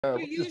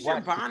You use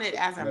your bonnet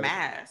as a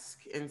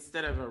mask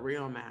instead of a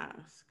real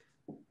mask.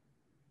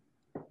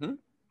 Hmm?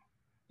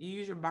 You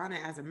use your bonnet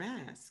as a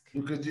mask.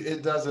 Because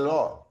it does it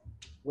all.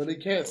 Well, they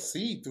can't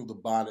see through the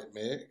bonnet,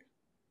 man.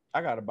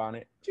 I got a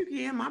bonnet. You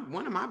can.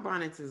 One of my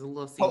bonnets is a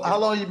little. How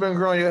long you been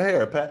growing your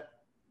hair, Pat?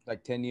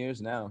 Like 10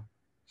 years now.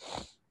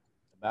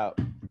 About.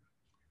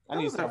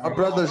 My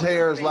brother's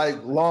hair is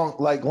like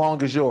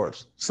long as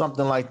yours,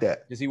 something like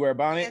that. Does he wear a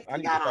bonnet?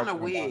 He got on a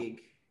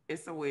wig.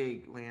 It's a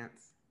wig,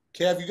 Lance.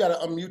 Kev, you got to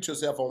unmute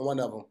yourself on one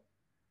of them.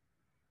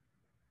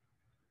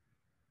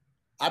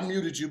 I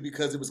muted you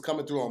because it was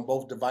coming through on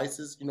both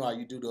devices. You know how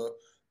you do the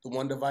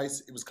one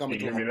device? It was coming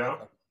through. Can you hear me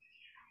now?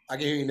 I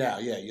can hear you now.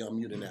 Yeah, you're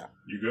unmuted now.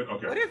 You good?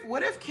 Okay.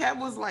 What if Kev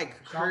was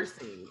like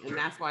cursing and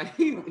that's why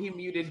he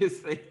muted his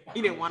thing?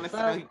 He didn't want to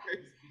say he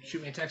cursed.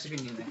 Shoot me a text if you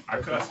need me. I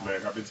cuss,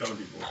 man. I've been telling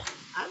people.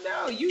 I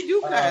know you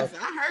do cuss.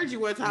 I heard you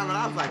one time and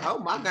I was like, oh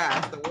my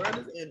gosh, the world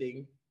is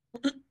ending.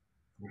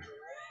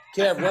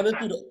 Kev,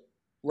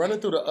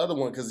 running through the other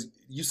one because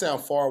you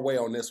sound far away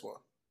on this one.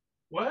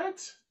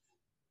 What?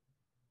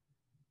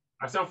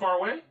 I sound far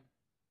away?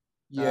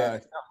 Yeah.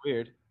 It's not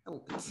weird.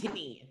 Oh,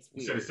 Timmy, it's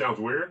weird. You said it sounds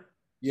weird?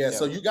 Yeah,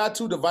 so you got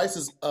two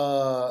devices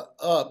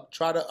up.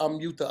 Try to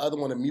unmute the other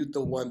one and mute the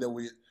one that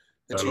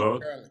Hello?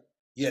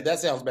 Yeah, that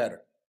sounds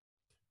better.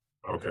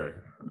 Okay.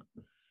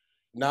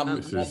 Now I'll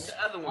mute the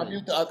other one.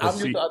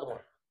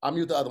 I'll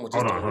mute the other one.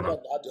 Just hold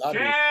on.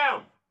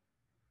 Cam!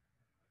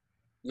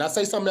 Now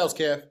say something else,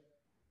 Kev.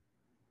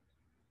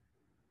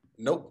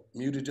 Nope,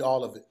 muted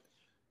all of it.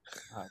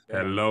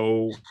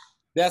 Hello.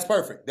 That's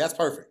perfect.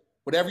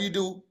 Whatever you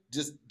do,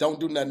 just don't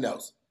do nothing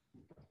else.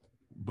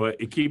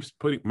 But it keeps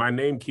my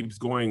name keeps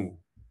going.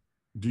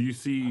 Do you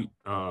see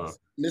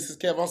Mrs.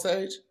 Kev on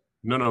stage?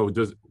 No,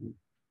 does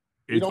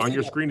it on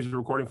your screen? Is it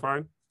recording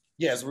fine?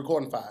 Yeah, it's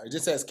recording fine. It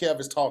just says Kev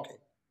is talking,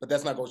 but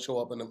that's not going to show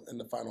up in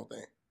the final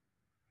thing.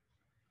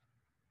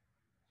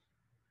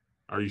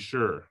 Are you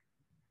sure?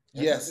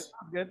 Yes.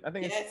 Good. I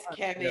think yes,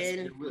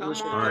 Kevin. Come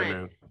on. All right,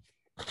 man.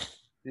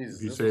 Jesus,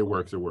 if you say it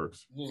works, it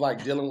works. It was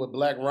like dealing with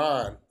Black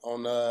Ron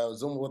on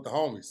Zoom with the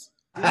homies.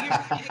 Do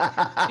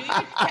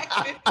your text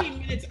 15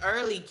 minutes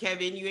early,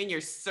 Kevin. You and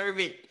your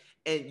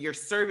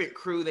servant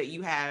crew that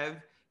you have.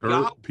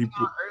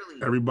 People,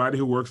 everybody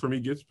who works for me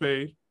gets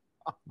paid.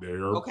 They're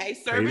okay.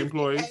 Servants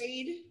employees. get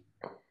paid.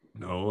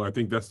 No, I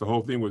think that's the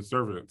whole thing with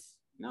servants.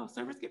 No,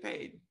 servants get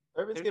paid.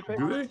 Servants get paid.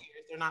 Do they?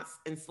 They're not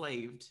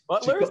enslaved.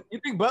 Butlers? You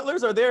think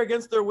butlers are there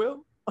against their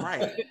will?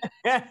 Right.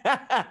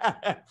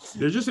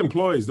 They're just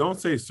employees. Don't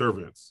say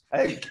servants.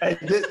 Hey,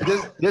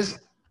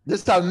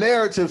 this how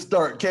narratives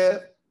start,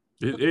 Kev.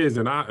 It is,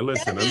 and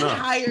listen. Kevin Enough.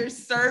 hires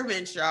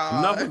servants, y'all.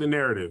 Enough of the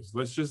narratives.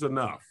 Let's just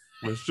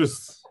Let's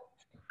just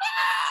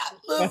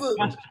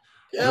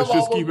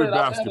keep it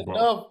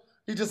basketball.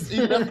 He he's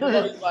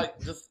like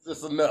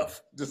just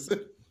enough. Just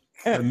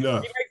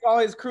enough. He makes all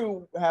his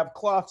crew have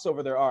cloths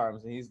over their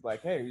arms, and he's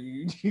like, "Hey,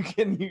 you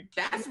can."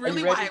 That's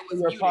really why it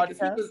was muted.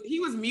 He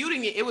was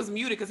muting it. It was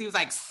muted because he was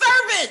like,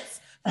 "Servants,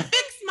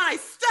 fix my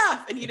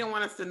stuff," and he didn't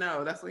want us to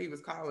know. That's what he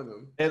was calling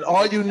them. And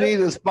all you need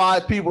is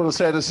 5 people to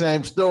say the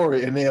same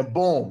story, and then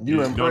boom,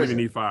 you in don't prison. even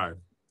need 5.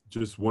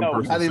 Just one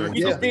person. Not even,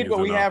 we just need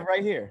what we have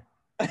right here.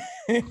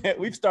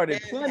 We've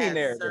started plenty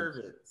narratives.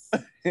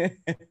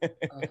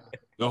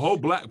 The whole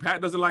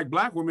Pat doesn't like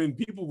black women.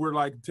 People were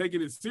like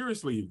taking it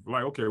seriously.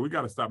 Like, okay, we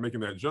got to stop making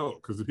that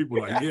joke because the people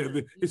were like,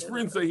 yeah, his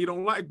friends say he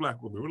don't like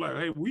black women. We're like,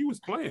 hey, we was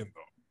playing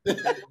though.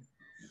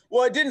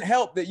 Well, it didn't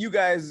help that you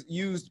guys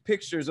used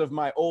pictures of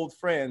my old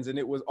friends and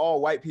it was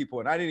all white people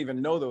and I didn't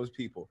even know those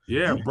people.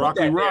 Yeah,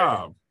 Broccoli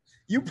Rob.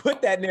 You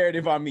put that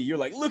narrative on me. You're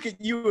like, look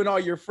at you and all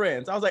your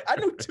friends. I was like, I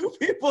knew 2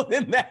 people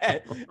in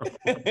that.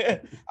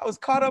 I was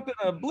caught up in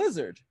a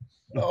blizzard.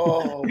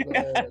 Oh,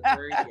 man.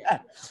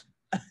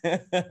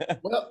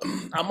 Well,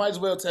 I might as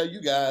well tell you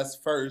guys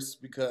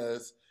first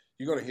because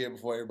you're going to hear it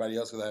before everybody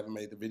else because I haven't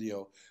made the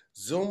video.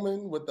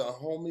 Zooming with the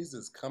homies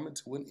is coming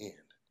to an end.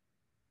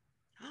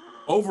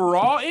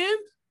 Overall end?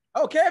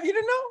 Oh, Kev, you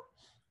didn't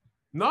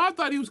know? No, I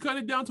thought he was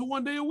cutting it down to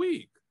 1 day a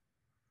week.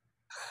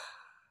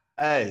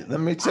 Hey, let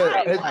me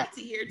tell you.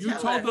 You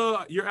told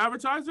your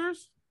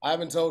advertisers? I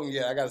haven't told them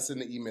yet. I got to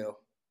send the email.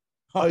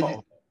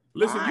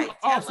 Listen,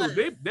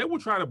 they will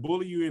try to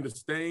bully you into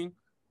staying,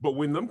 but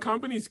when them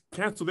companies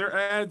cancel their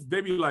ads, they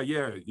be like,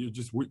 yeah,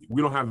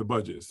 we don't have the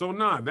budget. So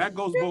that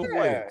goes both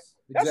ways.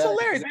 That's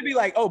hilarious. They'd be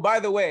like, oh, by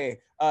the way,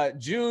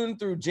 June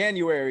through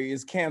January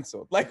is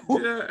canceled. Like,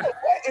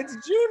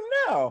 it's June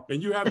now.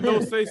 And you have no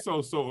say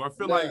so. So I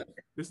feel like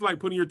it's like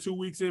putting your 2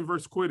 weeks in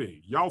versus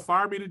quitting. Y'all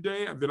fire me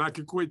today, then I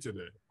can quit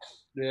today.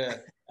 Yeah,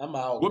 I'm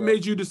out. What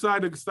made you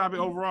decide to stop it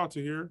overall,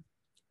 Tahir?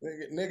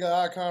 Nigga,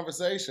 our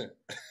conversation.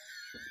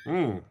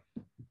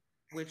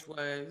 Which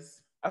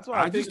was? That's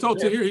why I just told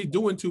Tahir he's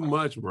doing too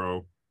much,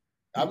 bro.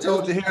 I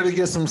told Tahir to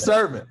get some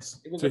servants.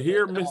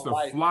 Tahir missed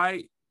a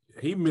flight.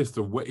 He missed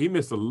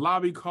a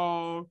lobby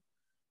call.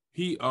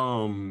 He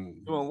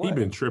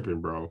been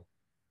tripping, bro.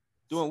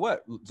 Doing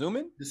what?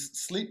 Zooming?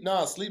 Sleep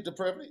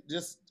deprived.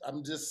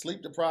 I'm just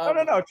sleep deprived.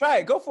 No. Try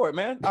it. Go for it,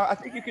 man. I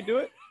think you could do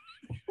it.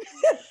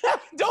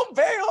 Don't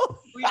bail.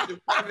 Sleep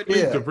depravity.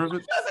 Yeah.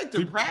 That's like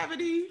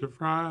depravity.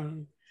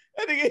 Deprived.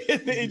 I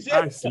think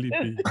I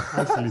sleepy.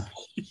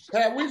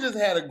 Pat, we just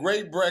had a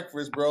great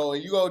breakfast, bro,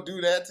 and you gonna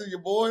do that to your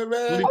boy,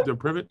 man? Sleep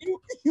deprived.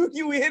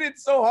 You hit it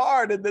so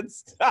hard and then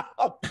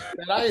stop.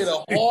 And I hit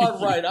a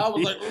hard right. I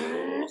was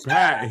like,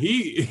 Pat,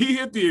 he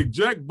hit the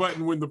eject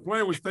button when the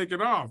plane was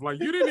taking off. Like,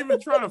 you didn't even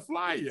try to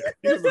fly yet.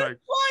 He was like,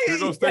 here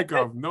goes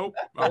takeoff. Nope.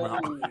 I'm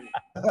out.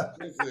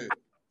 listen.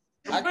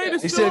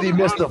 He said he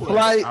missed a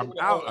flight. I'm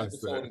out. I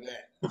said.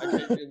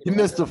 He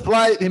missed a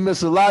flight. He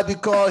missed a lobby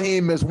call. He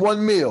ain't missed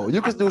one meal.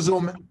 You can do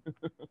Zooming.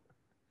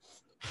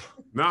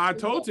 No, I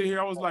told you here,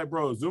 I was like,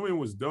 bro, Zooming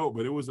was dope,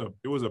 but it was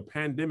a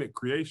pandemic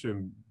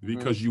creation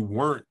because you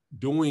weren't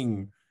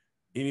doing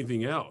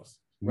anything else.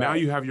 Right. Now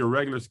you have your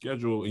regular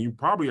schedule and you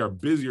probably are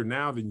busier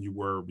now than you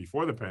were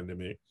before the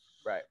pandemic.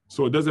 Right.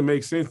 So it doesn't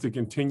make sense to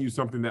continue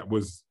something that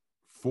was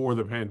for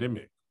the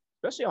pandemic.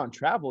 Especially on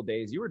travel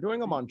days. You were doing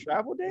them on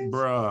travel days?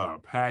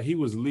 Bruh, Pat, he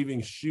was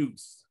leaving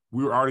shoots.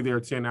 We were already there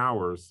 10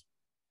 hours.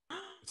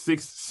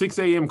 6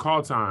 a.m.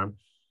 call time.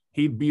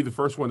 He'd be the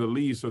first one to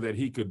leave so that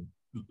he could,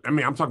 I'm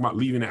talking about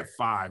leaving at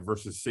 5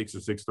 versus 6 or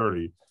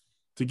 6:30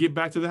 to get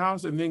back to the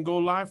house and then go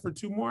live for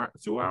 2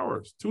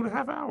 hours,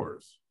 2.5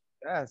 hours.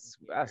 That's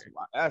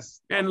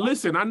and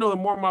listen, I know the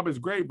More Mob is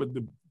great, but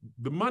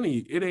the money,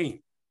 it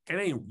ain't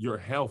your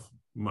health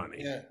money.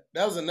 Yeah,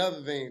 that was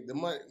another thing. The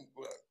money,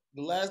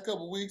 the last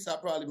couple of weeks, I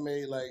probably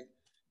made like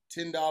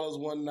 $10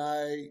 one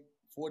night,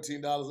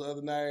 $14 the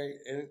other night.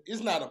 And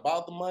it's not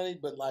about the money,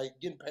 but like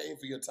getting paid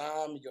for your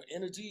time and your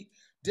energy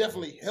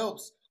definitely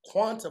helps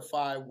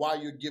quantify why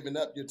you're giving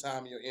up your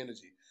time and your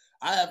energy.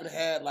 I haven't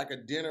had like a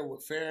dinner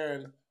with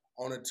Farron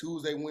on a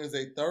Tuesday,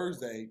 Wednesday,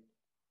 Thursday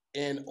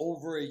in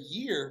over a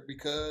year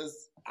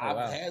because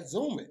I've had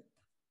Zooming.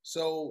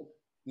 So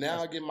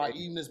now I get my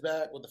evenings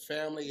back with the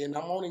family, and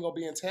I'm only gonna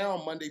be in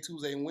town Monday,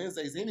 Tuesday, and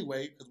Wednesdays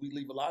anyway because we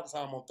leave a lot of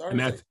time on Thursday. And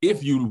that's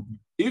if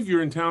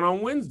you're in town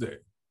on Wednesday.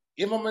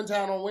 If I'm in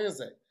town on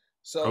Wednesday,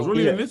 so because we're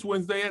leaving this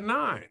Wednesday at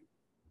 9.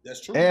 That's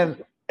true. And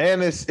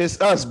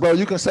it's us, bro.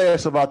 You can say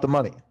us about the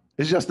money.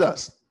 It's just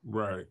us.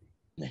 Right.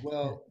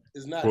 Well,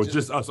 it's not. Well, it's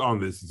just us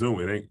on this Zoom.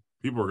 It ain't.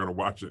 People are gonna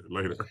watch it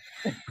later.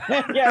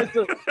 Yeah, that's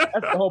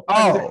the whole point.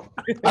 Oh,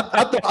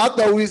 I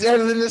thought we was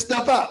editing this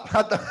stuff up.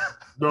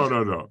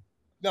 No.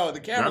 No,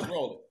 the camera's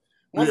rolling.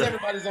 Once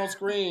everybody's on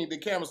screen, the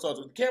camera starts.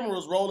 The camera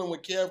was rolling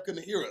when Kev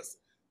couldn't hear us.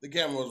 The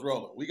camera was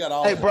rolling. We got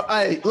all. Hey, bro.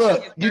 Hey,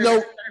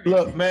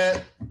 look,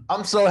 man.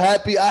 I'm so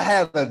happy. I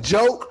had a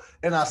joke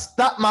and I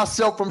stopped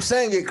myself from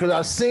saying it because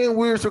I seen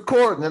we was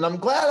recording, and I'm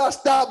glad I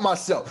stopped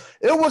myself.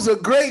 It was a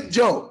great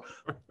joke,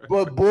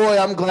 but boy,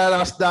 I'm glad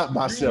I stopped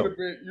myself.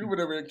 You would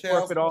have been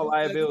forfeit all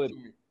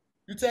liability.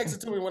 You text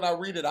it to me when I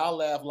read it. I'll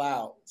laugh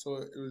loud, so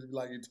it was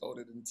like you told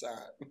it in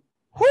time.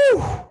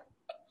 Whew.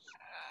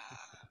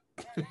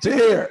 To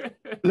hear,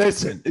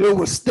 listen, it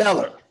was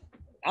stellar.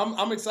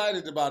 I'm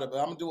excited about it, but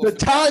I'm doing the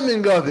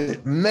timing of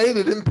it made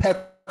it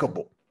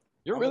impeccable.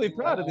 You're really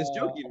proud of this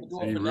joke, he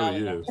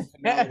really is.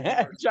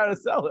 Trying to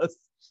sell us.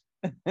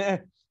 Yeah.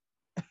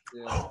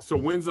 So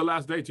when's the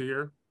last day to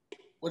hear?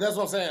 Well, that's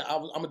what I'm saying.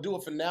 I'm gonna do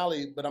a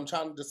finale, but I'm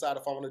trying to decide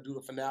if I want to do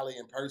the finale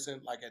in person,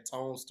 like at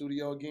Tone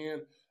Studio again,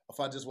 or if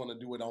I just want to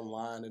do it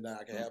online and then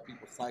I can have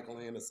people cycle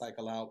in and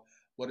cycle out.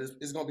 But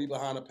it's gonna be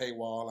behind a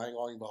paywall. I ain't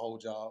gonna even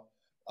hold y'all.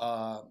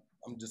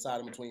 I'm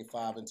deciding between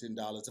 $5 and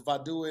 $10. If I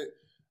do it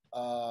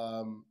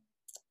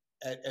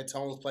at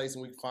Tone's place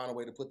and we can find a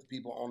way to put the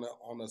people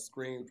on the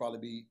screen, it'll probably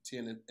be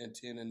 10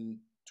 and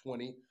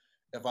 20.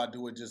 If I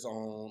do it just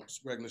on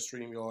regular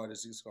StreamYard,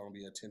 it's just gonna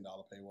be a $10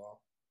 paywall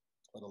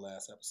for the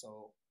last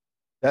episode.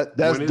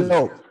 That's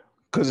dope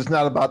because it's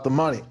not about the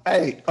money.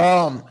 Hey,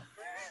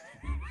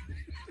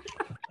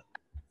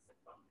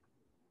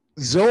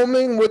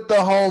 Zooming with the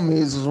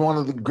homies is one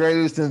of the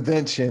greatest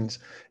inventions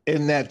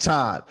in that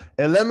time.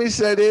 And let me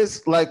say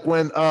this, like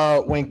when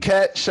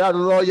Kat shouted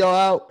all y'all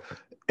out,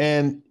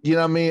 and you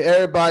know what I mean,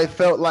 everybody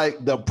felt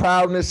like the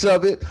proudness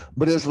of it,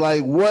 but it's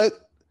like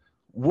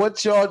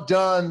what y'all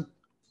done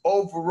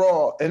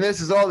overall, and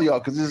this is all of y'all,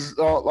 because this is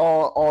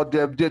all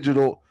Dev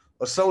Digital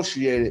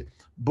associated,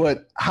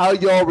 but how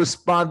y'all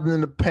responded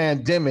in the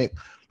pandemic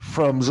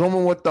from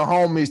Zooming with the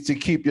homies to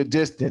keep your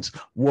distance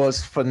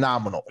was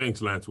phenomenal.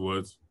 Thanks, Lance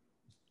Woods.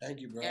 Thank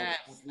you, bro. Yes,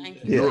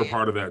 thank you. You were a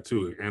part of that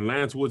too. And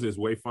Lance Woods is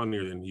way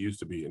funnier than he used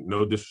to be. And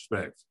no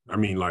disrespect. I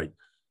mean, like,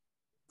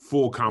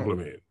 full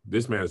compliment.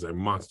 This man is a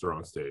monster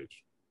on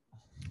stage.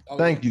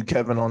 Thank you,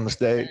 Kevin, on the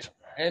stage.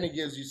 And he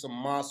gives you some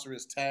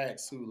monstrous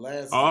tags too,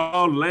 Lance.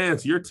 Oh,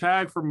 Lance, your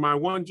tag for my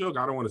one joke.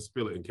 I don't want to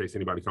spill it in case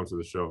anybody comes to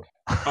the show.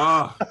 It's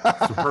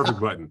a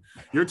perfect button.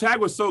 Your tag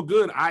was so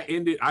good.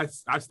 I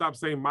stopped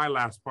saying my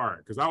last part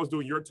because I was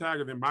doing your tag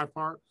and then my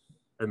part.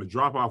 And the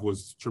drop off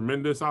was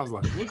tremendous. I was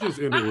like, we'll just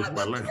end it with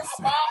my Lance.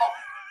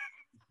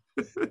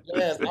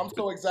 Yes, I'm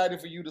so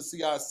excited for you to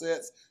see our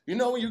sets. You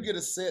know when you get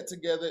a set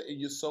together and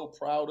you're so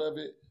proud of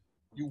it,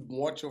 you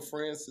want your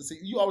friends to see.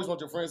 You always want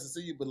your friends to see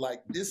you, but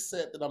like this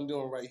set that I'm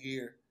doing right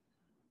here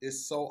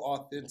is so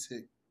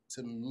authentic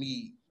to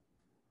me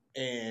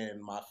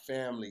and my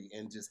family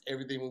and just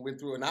everything we went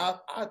through. And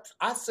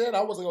I said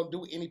I wasn't going to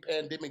do any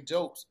pandemic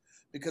jokes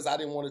because I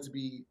didn't want it to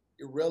be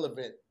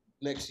irrelevant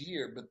next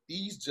year. But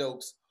these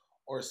jokes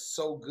are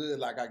so good,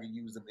 like I could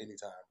use them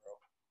anytime, bro.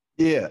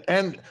 Yeah,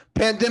 and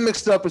pandemic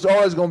stuff is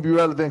always going to be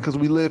relevant because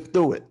we lived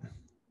through it.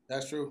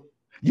 That's true.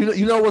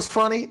 You know what's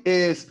funny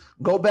is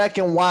go back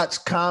and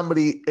watch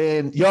comedy,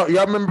 and y'all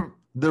remember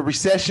the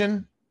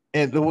recession,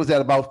 and what was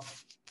that, about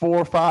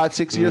 4, 5,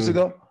 6 years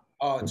ago?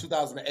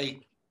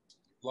 2008.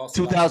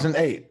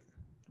 2008,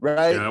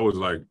 right? Yeah, that was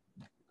like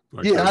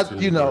yeah,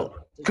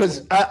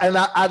 because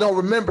I don't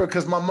remember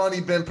because my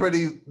money been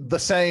pretty the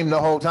same the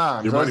whole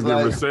time. Your money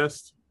been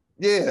recessed?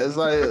 Yeah, it's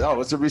like, oh,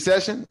 it's a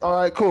recession? All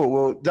right, cool.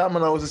 Well,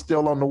 Domino's is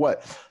still on the way.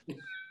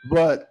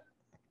 But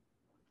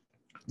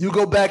you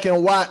go back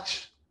and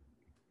watch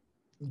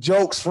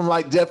jokes from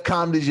like Def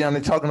Comedy Jam,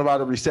 they're talking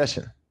about a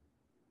recession.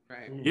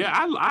 Right. Yeah,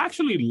 I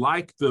actually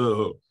like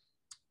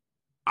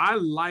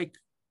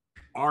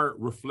art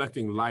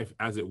reflecting life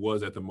as it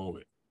was at the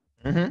moment.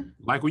 Mm-hmm.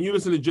 Like when you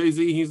listen to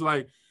Jay-Z, he's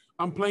like,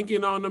 I'm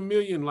planking on $1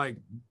 million. Like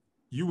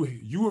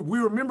we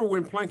remember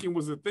when planking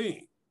was a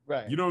thing.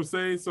 Right. You know what I'm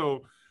saying?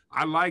 So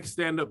I like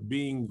stand-up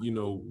being,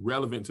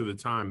 relevant to the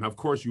time. Of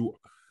course,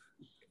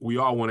 we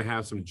all want to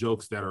have some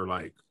jokes that are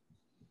like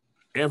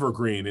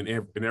evergreen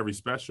in every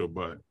special,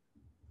 but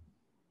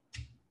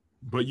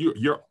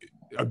you're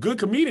a good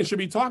comedian should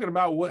be talking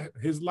about what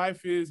his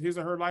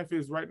or her life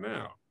is right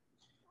now.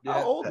 Yeah.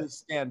 How old is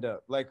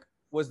stand-up? Like,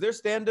 was there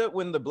stand-up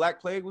when the Black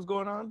Plague was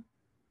going on?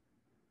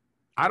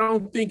 I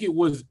don't think it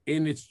was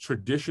in its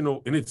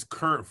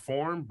current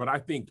form, but I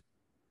think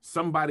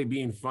somebody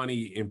being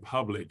funny in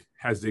public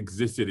has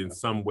existed in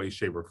some way,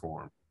 shape, or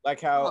form.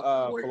 Like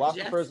how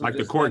philosophers like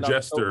the court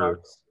jester.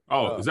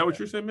 Oh, is that what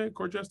you're saying, man?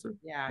 Court jester?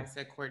 Yeah, I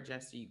said court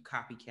jester, you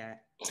copycat.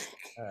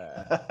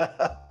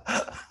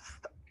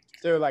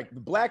 They're like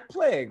the Black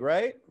Plague,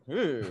 right?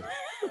 Wonder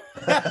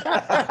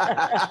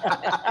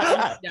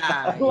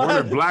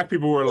black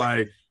people were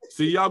like,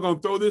 see, y'all gonna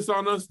throw this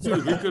on us too.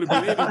 It could have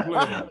been any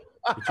plague,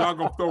 but y'all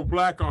gonna throw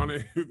black on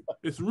it.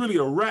 It's really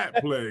a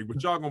rat plague,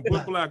 but y'all gonna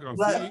put black on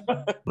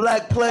it.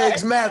 Black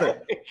plagues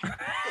matter.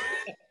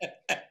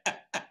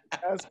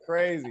 That's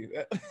crazy.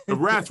 The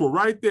rats were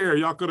right there.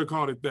 Y'all could have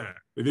called it that.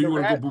 And then you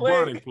want to go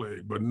bubonic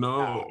plague, but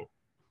no.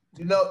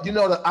 You know,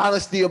 the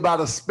honesty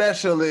about a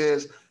special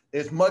is,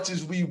 as much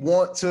as we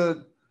want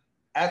to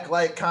act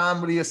like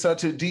comedy is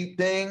such a deep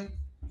thing,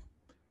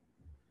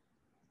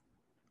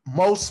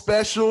 most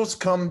specials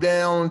come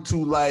down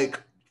to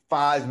like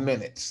 5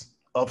 minutes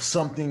of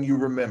something you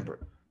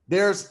remember.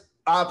 There's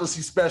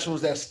obviously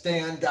specials that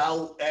stand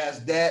out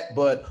as that,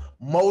 but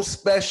most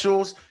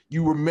specials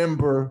you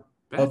remember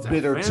a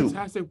bit or two.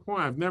 Fantastic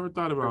point. I've never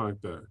thought about it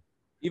like that.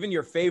 Even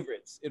your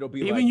favorites, it'll be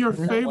even like your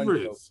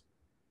favorites.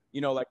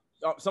 Like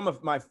some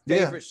of my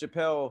favorite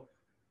Chappelle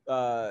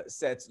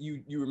sets.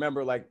 You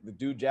remember like the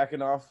dude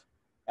jacking off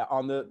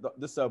on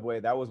the subway.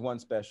 That was one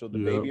special. The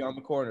baby on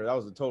the corner. That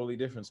was a totally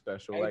different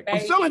special. Like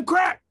I'm selling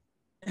crack.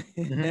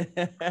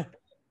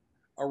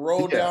 I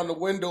rolled down the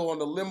window on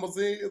the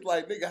limousine. It's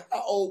like, nigga,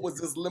 how old was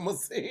this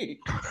limousine?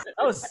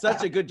 That was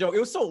such a good joke. It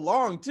was so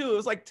long too. It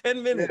was like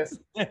 10 minutes.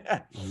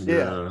 A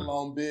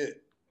long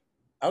bit.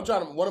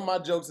 One of my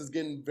jokes is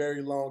getting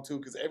very long too,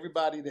 because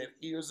everybody that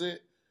hears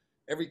it,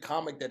 every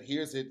comic that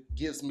hears it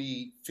gives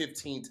me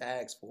 15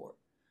 tags for it.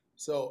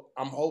 So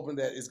I'm hoping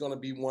that it's going to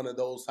be one of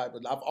those type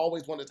of, I've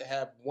always wanted to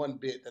have one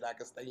bit that I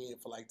can stay in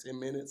for like 10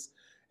 minutes.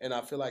 And I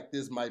feel like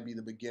this might be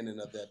the beginning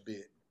of that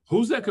bit.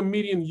 Who's that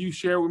comedian you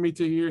shared with me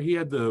to hear? He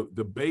had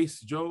the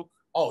bass joke.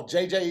 Oh,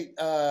 JJ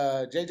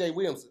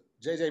Williamson.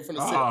 JJ from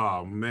the city.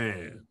 Oh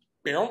man.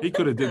 He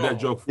could have did that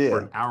joke for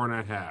an hour and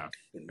a half.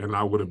 And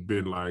I would have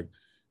been like,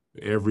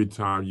 every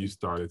time you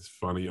start, it's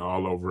funny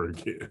all over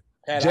again.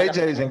 Pat,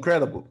 JJ is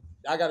incredible.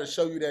 I got to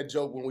show you that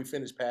joke when we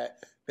finish,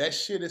 Pat. That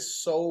shit is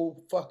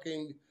so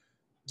fucking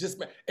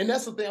and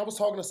that's the thing. I was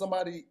talking to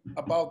somebody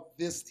about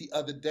this the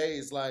other day.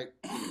 It's like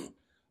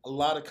a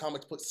lot of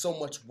comics put so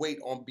much weight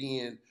on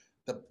being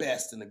the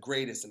best and the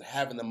greatest and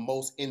having the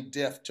most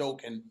in-depth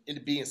joke and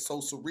it being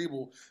so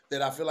cerebral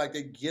that I feel like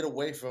they get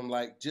away from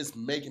like just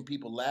making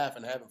people laugh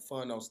and having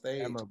fun on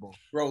stage. Memorable.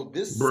 Bro,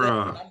 this set that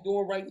I'm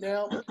doing right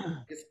now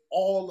is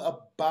all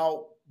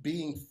about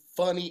being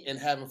funny and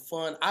having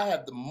fun. I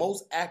have the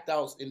most act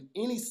outs in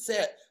any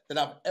set that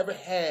I've ever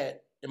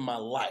had in my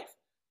life.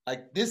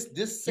 Like this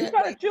set. You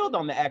got killed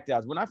on the act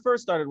outs. When I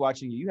first started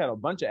watching you, you had a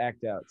bunch of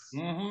act outs.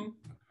 Mm-hmm.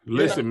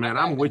 Listen, man,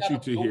 I'm with you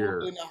to hear.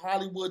 In the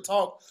Hollywood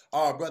talk,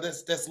 bro,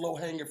 that's low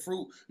hanging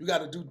fruit. You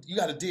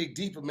gotta dig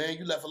deeper, man.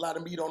 You left a lot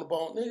of meat on the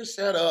bone. Nigga,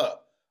 shut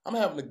up. I'm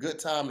having a good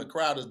time. The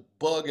crowd is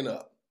bugging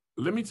up.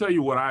 Let me tell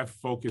you what I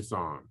focus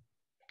on.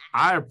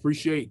 I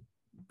appreciate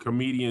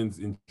comedians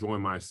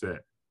enjoying my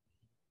set.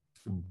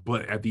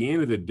 But at the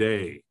end of the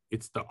day,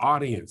 it's the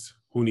audience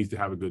who needs to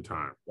have a good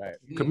time. Right.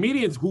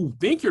 Comedians who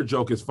think your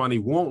joke is funny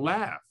won't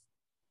laugh.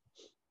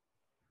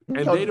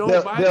 And they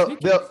don't buy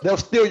tickets. They'll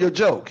steal your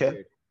joke.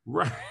 Okay?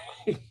 Right.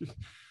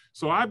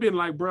 So I've been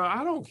like, bro,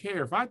 I don't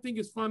care. If I think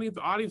it's funny, if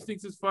the audience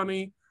thinks it's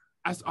funny,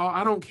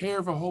 I don't care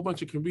if a whole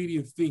bunch of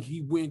comedians think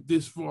he went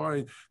this far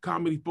and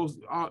comedy supposed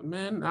to,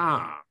 man,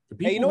 nah. The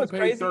people who pay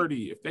crazy?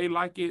 30, if they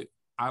like it,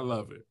 I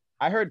love it.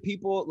 I heard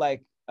people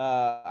like,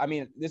 I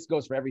mean, this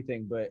goes for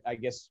everything, but I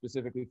guess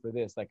specifically for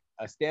this, like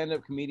a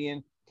stand-up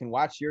comedian can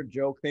watch your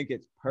joke, think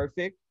it's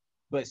perfect,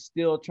 but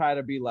still try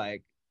to be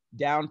like,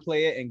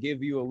 downplay it and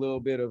give you a little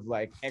bit of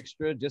like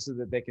extra just so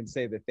that they can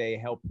say that they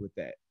helped with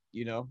that,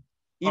 you know?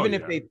 Even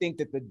if they think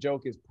that the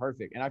joke is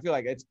perfect. And I feel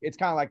like it's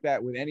kind of like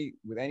that with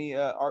any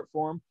art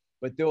form,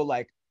 but they'll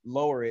like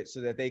lower it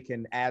so that they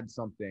can add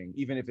something,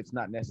 even if it's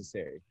not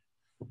necessary.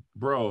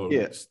 Bro,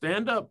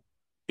 stand-up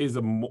is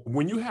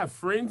when you have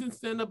friends in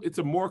stand-up, it's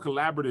a more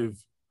collaborative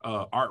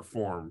art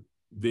form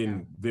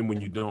than when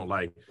you don't.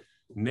 Like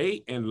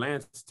Nate and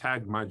Lance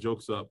tagged my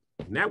jokes up.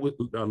 And that was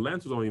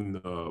Lance was only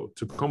in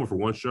Tacoma for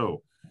one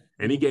show,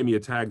 and he gave me a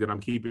tag that I'm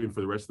keeping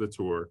for the rest of the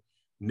tour.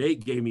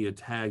 Nate gave me a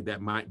tag that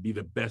might be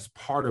the best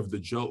part of the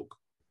joke.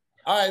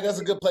 All right, that's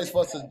a good place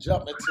for us to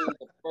jump into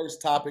the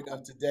first topic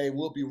of today.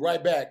 We'll be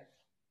right back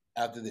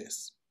after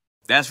this.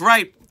 That's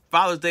right.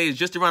 Father's Day is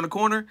just around the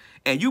corner,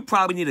 and you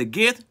probably need a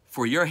gift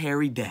for your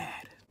hairy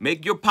dad.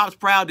 Make your pops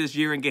proud this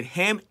year and get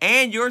him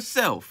and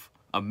yourself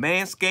a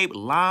Manscaped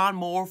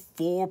Lawnmower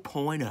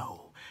 4.0.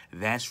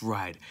 That's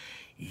right.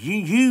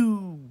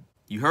 You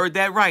heard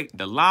that right.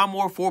 The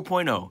Lawnmower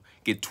 4.0.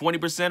 Get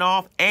 20%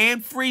 off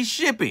and free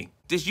shipping.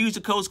 Just use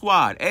the code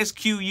SQUADD,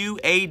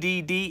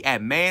 SQUADD at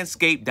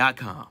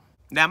manscaped.com.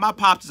 Now, my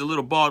pops is a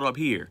little bald up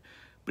here,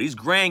 but he's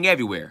graying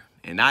everywhere,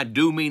 and I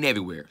do mean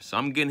everywhere. So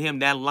I'm getting him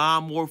that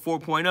Lawnmower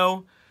 4.0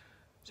 so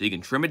he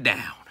can trim it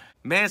down.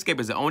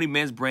 Manscaped is the only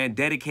men's brand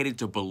dedicated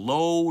to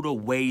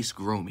below-the-waist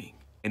grooming,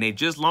 and they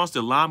just launched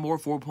the Lawnmower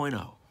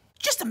 4.0.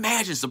 Just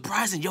imagine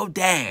surprising your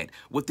dad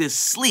with this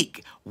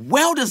sleek,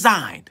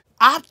 well-designed,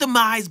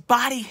 optimized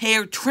body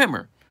hair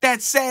trimmer that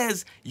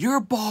says your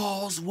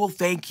balls will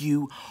thank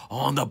you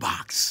on the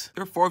box.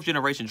 Their 4th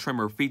generation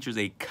trimmer features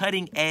a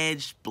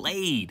cutting-edge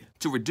blade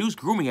to reduce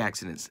grooming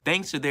accidents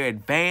thanks to their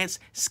advanced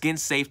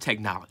skin-safe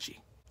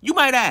technology. You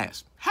might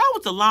ask, how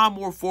is the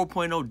Lawnmower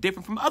 4.0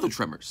 different from other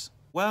trimmers?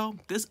 Well,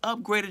 this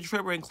upgraded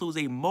trimmer includes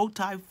a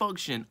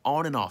multi-function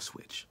on and off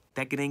switch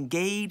that can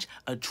engage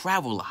a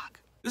travel lock.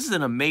 This is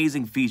an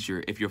amazing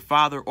feature if your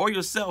father or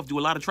yourself do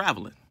a lot of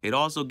traveling. It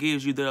also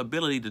gives you the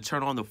ability to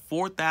turn on the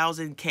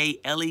 4000K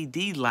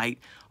LED light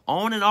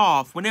on and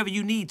off whenever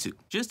you need to,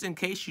 just in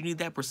case you need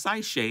that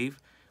precise shave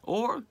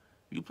or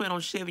you plan on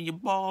shaving your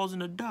balls in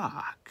the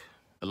dark.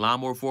 The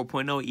Lawnmower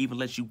 4.0 even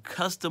lets you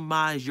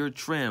customize your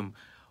trim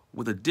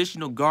with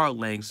additional guard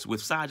lengths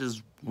with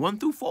sizes 1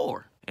 through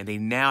 4. And they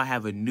now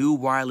have a new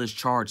wireless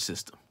charge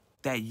system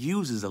that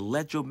uses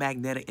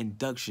electromagnetic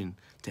induction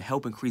to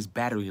help increase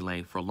battery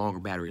length for a longer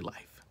battery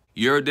life.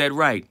 You're dead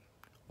right.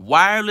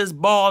 Wireless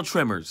ball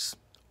trimmers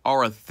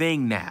are a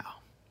thing now.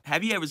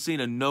 Have you ever seen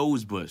a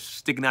nose bush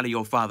sticking out of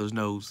your father's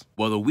nose?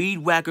 Well, the Weed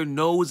Whacker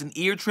nose and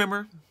ear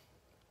trimmer,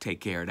 take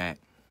care of that.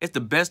 It's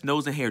the best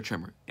nose and hair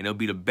trimmer, and it'll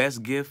be the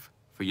best gift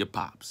for your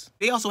pops.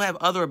 They also have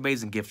other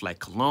amazing gifts like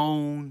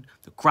cologne,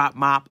 the crop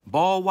mop,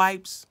 ball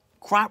wipes,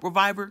 crop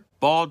reviver,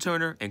 ball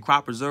turner, and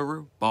crop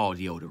preserver ball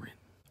deodorant.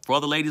 For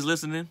all the ladies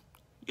listening,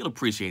 you'll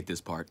appreciate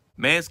this part.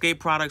 Manscaped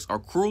products are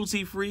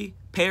cruelty-free,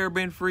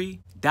 paraben-free,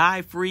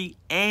 dye-free,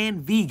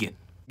 and vegan.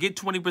 Get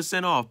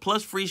 20% off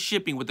plus free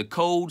shipping with the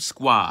code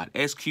SQUADD,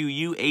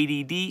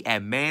 SQUADD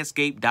at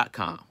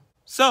manscaped.com.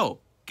 So,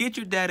 get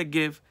your dad a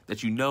gift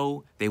that you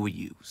know they will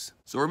use.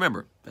 So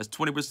remember, that's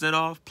 20%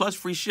 off plus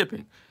free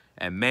shipping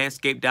at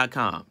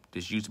manscaped.com.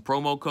 Just use the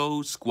promo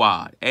code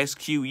SQUADD,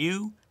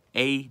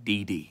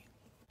 SQUADD.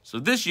 So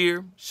this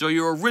year, show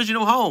your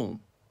original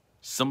home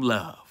some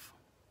love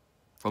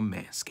from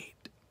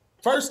Manscaped.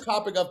 First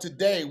topic of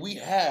today, we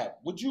have,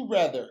 would you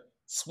rather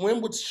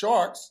swim with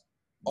sharks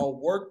or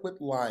work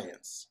with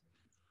lions?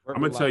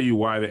 I'm going to tell you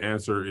why the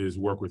answer is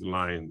work with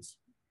lions.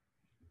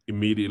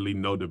 Immediately,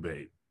 no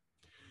debate.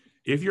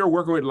 If you're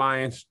working with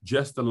lions,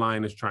 just the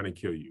lion is trying to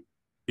kill you.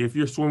 If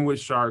you're swimming with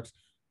sharks,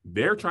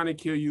 they're trying to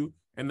kill you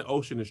and the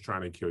ocean is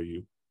trying to kill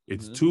you.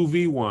 It's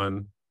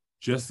 2v1.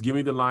 Just give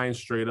me the lion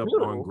straight up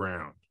on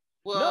ground.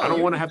 Well, I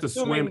don't want to have to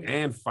swim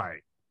and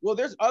fight. Well,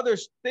 there's other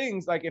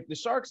things, like if the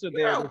sharks are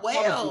there, there's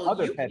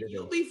other predators.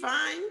 You'll be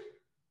fine.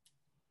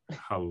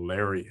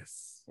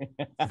 Hilarious.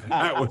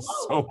 That was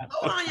so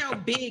Hold on your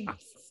big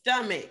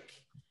stomach.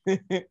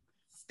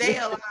 Stay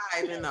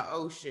alive in the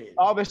ocean.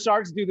 All the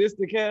sharks do this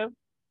to Kev?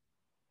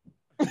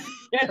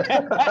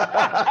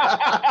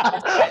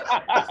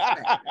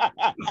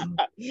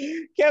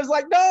 Kev's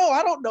like, no,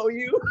 I don't know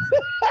you.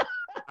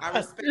 I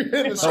respect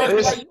the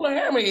shark's like, you a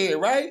hammerhead,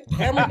 right?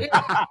 Hammerhead.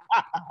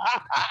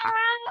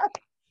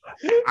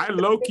 I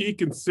low-key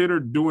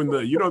considered doing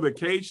the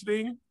cage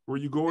thing where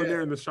you go in there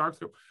and the sharks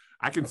go.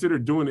 I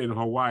considered doing it in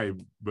Hawaii,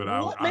 but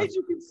what made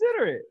you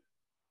consider it?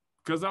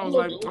 Because I was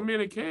like, I'm in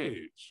a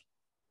cage.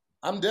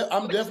 I'm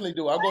definitely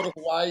doing. I'll go to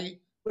Hawaii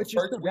but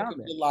you're still down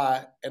there.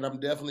 July, and I'm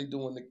definitely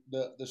doing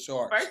the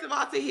sharks. First of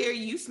all, to hear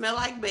you smell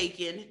like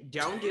bacon,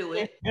 don't do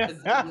it.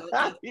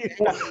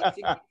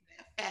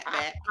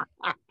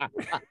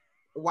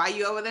 Why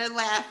you over there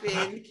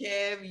laughing,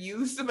 Kev?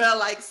 You smell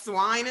like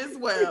swine as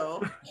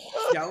well.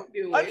 Don't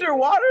do it.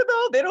 Underwater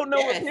though, they don't know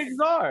what pigs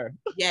are.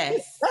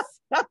 Yes.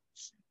 I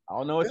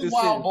don't know what this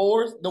wild is.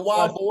 boars, the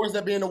wild boars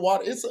that be in the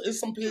water. It's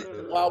some pig,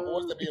 wild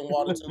boars that be in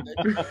water too.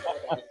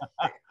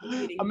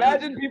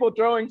 Imagine people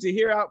throwing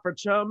tahir out for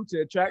chum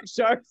to attract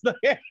sharks.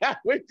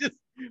 We're just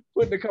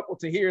putting a couple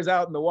tahirs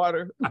out in the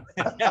water.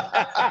 That's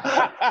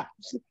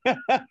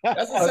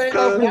the same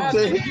guys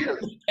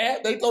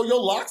they throw your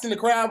locks in the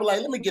crowd, but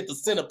like, let me get the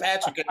Senator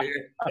Patrick in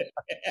here.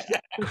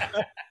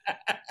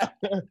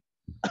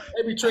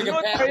 They be tricking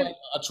Pat like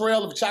a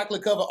trail of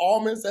chocolate covered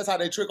almonds. That's how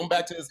they trick him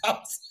back to his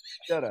house.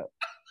 Shut up.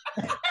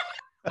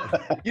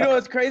 You know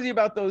what's crazy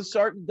about those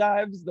shark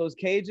dives, those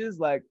cages?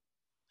 Like,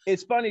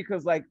 it's funny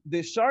because like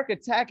the shark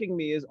attacking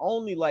me is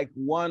only like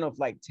one of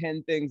like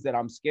 10 things that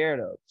I'm scared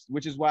of,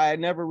 which is why I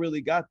never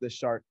really got the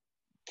shark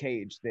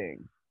cage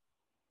thing.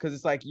 Because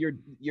it's like you're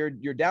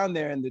down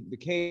there and the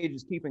cage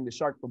is keeping the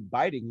shark from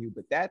biting you,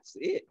 but that's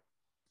it.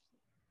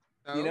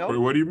 You know? Wait,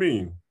 what do you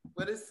mean?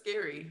 What is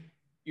scary?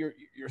 You're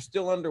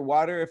still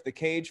underwater. If the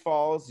cage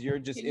falls, you're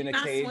just in a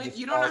cage.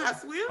 You don't know how to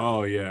swim?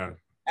 Oh yeah.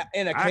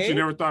 In a cage? I actually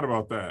never thought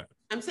about that.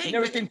 I'm saying, you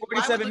never seen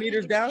 47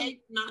 meters down?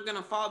 It's not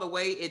gonna fall the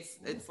way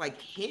it's like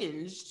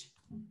hinged.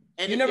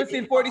 And you never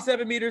seen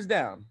 47 meters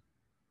down?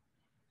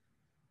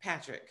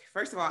 Patrick,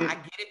 first of all, I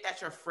get it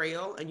that you're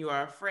frail and you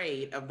are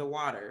afraid of the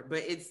water,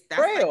 but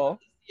that's frail. Like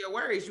your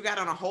worries. You got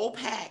on a whole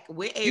pack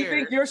with air. You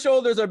think your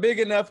shoulders are big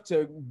enough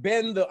to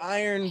bend the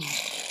iron?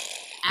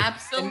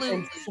 Absolutely.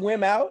 And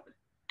swim out?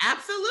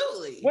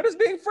 Absolutely. What does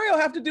being frail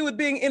have to do with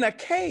being in a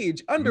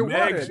cage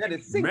underwater? That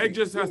is sinking. Meg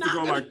just has to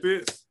go like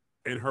this,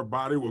 and her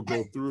body will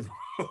go through the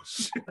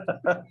ocean.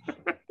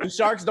 The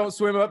sharks don't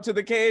swim up to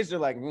the cage. They're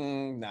like,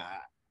 nah.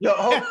 Yo,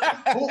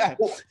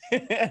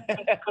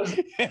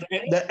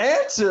 the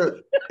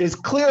answer is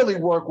clearly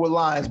work with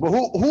lions, but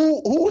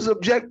who's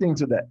objecting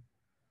to that?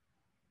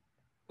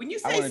 When you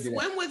say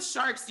swim with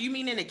sharks, do you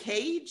mean in a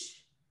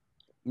cage?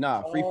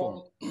 Nah, free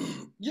fall.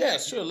 Yeah,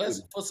 sure.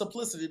 For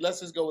simplicity,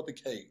 let's just go with the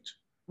cage.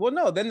 Well,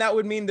 no, then that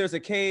would mean there's a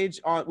cage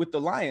with the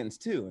lions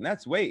too, and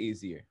that's way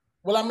easier.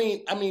 Well, I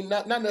mean,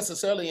 not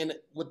necessarily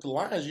with the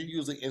lions. You're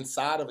usually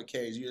inside of a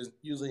cage. You're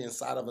usually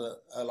inside of a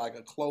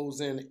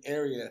closed-in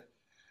area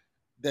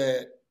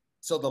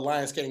so the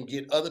lions can't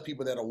get other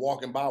people that are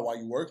walking by while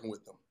you're working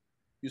with them.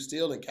 You're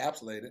still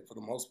encapsulated for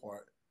the most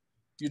part.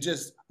 You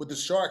just with the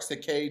sharks, the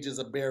cage is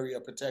a barrier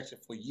of protection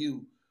for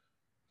you.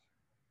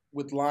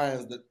 With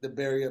lions, the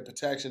barrier of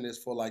protection is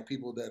for like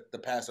people the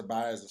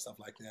passerbyers and stuff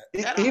like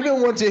that.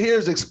 Even when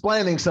Tahir's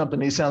explaining something,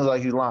 he sounds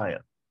like he's lying.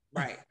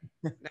 Right.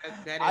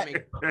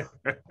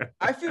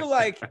 I feel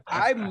like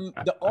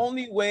the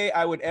only way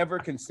I would ever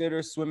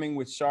consider swimming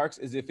with sharks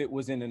is if it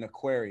was in an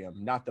aquarium,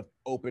 not the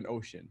open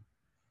ocean.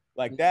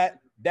 Like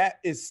that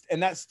is,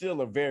 and that's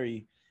still a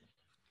very.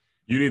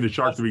 You need the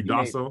shark to be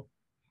docile.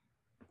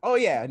 Oh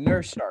yeah,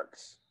 nurse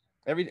sharks.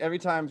 Every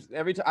time,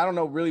 I don't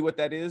know really what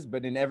that is,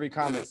 but in every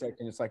comment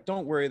section, it's like,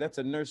 don't worry, that's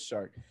a nurse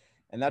shark.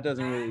 And that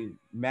doesn't really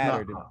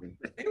matter to me.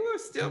 They will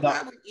still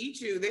probably eat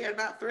you. They are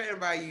not threatened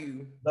by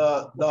you.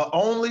 The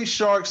only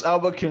sharks I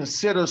would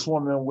consider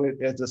swimming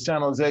with is the San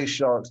Jose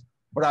Sharks,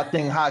 but I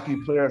think hockey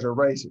players are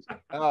racist.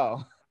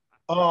 Oh.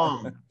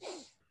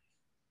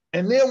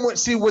 And then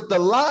with the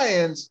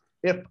lions,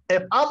 if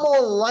I'm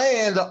on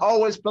land, I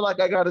always feel like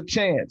I got a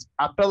chance.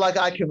 I feel like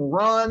I can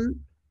run.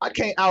 I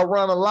can't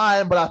outrun a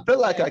lion, but I feel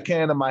like I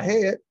can in my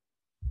head.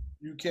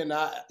 You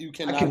cannot.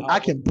 I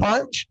can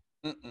punch.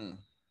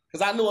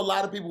 Because I knew a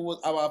lot of people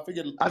I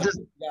figured you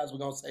guys were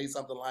gonna say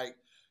something like,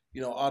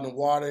 on the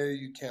water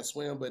you can't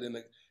swim, but in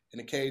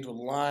the cage with a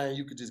lion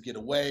you could just get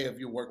away. If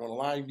you work on a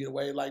lion, you get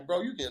away. Like,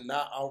 bro, you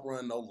cannot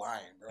outrun no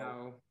lion, bro.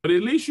 No. But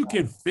at least you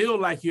can feel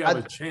like you have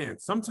a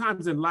chance.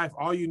 Sometimes in life,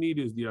 all you need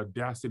is the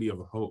audacity of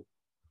hope.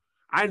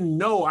 I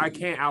know I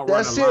can't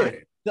outrun a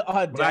lion. The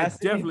audacity. But I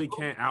definitely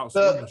can't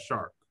outswim a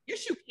shark.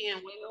 Yes, you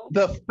can, Will.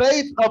 The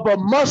faith of a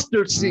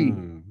mustard seed.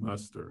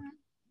 Mustard.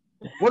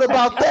 What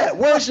about that?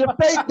 Where's your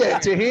faith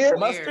at, Tahir?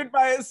 Mustard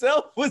by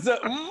itself was a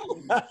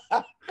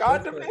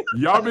condiment.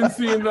 Y'all been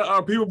seeing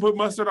the people put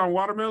mustard on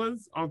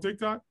watermelons on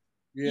TikTok?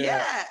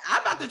 Yeah,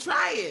 I'm about to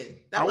try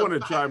it. I want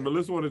to try it.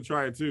 Melissa want to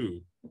try it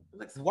too.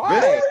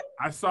 Why?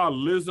 I saw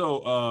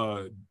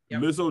Lizzo.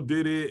 Lizzo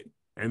did it,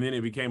 and then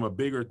it became a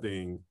bigger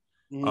thing.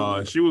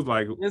 She was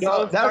like,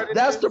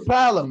 that's the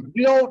problem.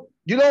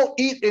 You don't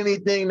eat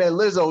anything that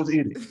Lizzo's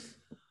eating.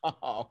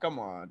 Oh, come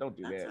on. Don't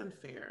do that. That's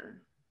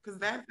unfair. Because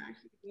that's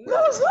actually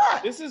no, it's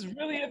not. This is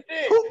really a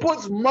thing. Who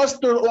puts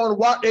mustard on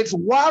water? It's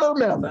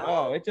watermelon.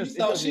 Oh,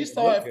 she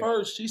saw it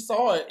first. She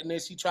saw it and then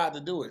she tried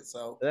to do it.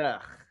 So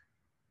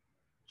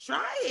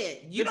try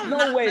it. You There's don't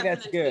no way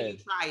that's good. You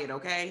try it,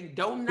 okay?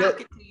 Don't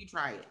knock it till you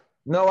try it.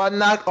 No, I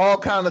knock all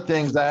kind of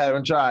things I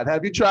haven't tried.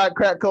 Have you tried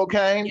crack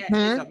cocaine?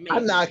 Yes, I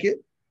knock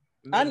it.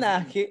 Amazing. I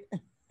knock it.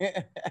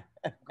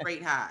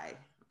 Great high.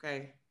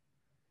 Okay.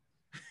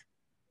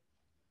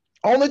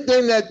 Only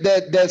thing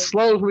that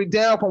slows me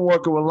down from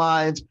working with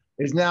lions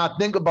is now I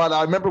think about it.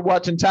 I remember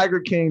watching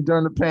Tiger King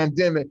during the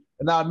pandemic,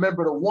 and I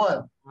remember the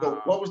one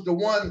What was the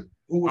one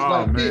who was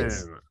like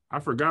this? I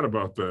forgot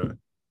about that.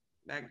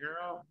 That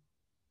girl.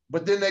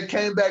 But then they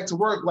came back to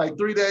work like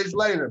 3 days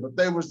later, but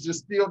they was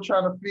just still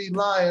trying to feed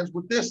lions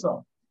with this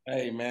on.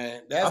 Hey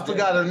man, I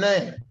forgot her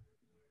name.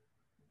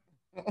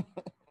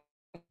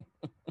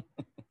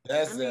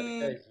 That's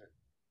dedication.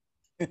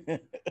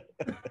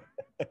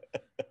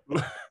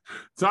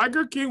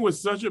 Tiger King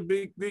was such a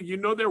big thing. You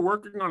know, they're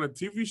working on a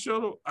TV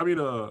show. I mean,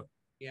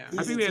 yeah.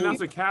 I think they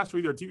announced a cast for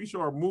either a TV show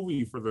or a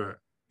movie for that.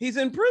 He's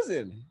in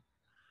prison.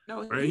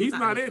 No, he's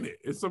not in it.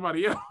 It's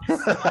somebody else.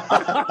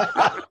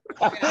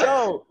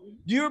 No,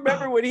 do you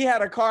remember when he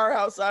had a car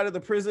outside of the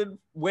prison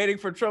waiting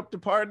for Trump to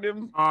pardon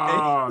him?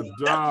 Oh,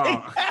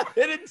 dog.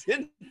 It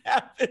didn't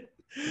happen.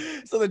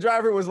 So the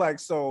driver was like,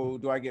 "So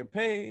do I get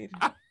paid?"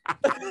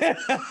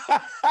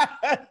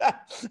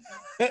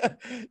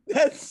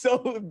 That's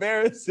so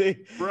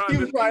embarrassing. Bro, he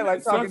was probably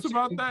like talking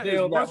about that.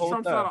 Is once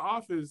Trump's out of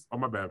office, oh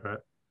my bad,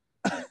 Pat.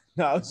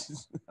 No, I was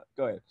just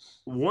go ahead.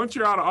 Once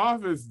you're out of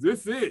office,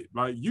 this it.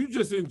 Like you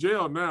just in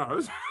jail now.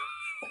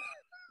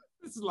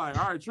 It's like,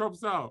 all right,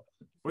 Trump's out.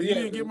 Well, you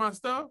didn't get my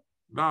stuff?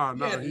 Nah.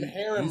 He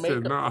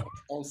said nah.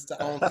 On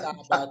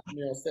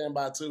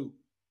standby too.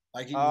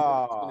 Like he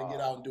was gonna get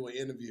out and do an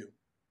interview.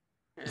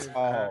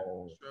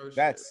 Oh,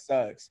 that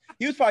sucks.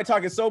 He was probably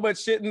talking so much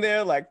shit in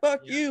there, like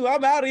 "fuck you,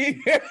 I'm out of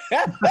here."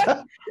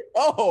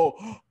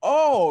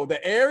 oh, the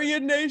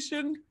Aryan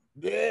Nation,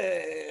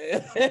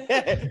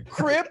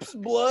 Crips,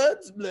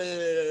 Bloods,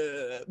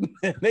 blah.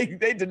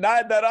 They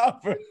denied that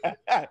offer.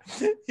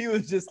 He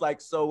was just like,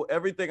 "So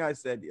everything I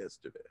said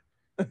yesterday."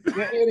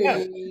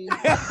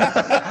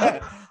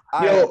 I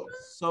am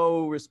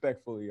so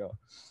respectful, y'all.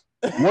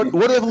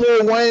 What if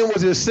Lil Wayne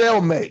was his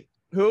cellmate?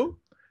 Who?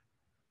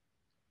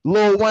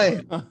 Lil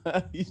Wayne.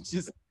 You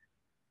just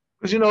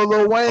because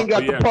Lil Wayne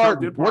got the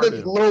pardon. What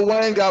if Lil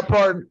Wayne got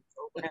pardoned?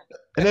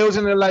 And they was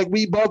in there like,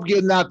 we both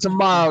getting out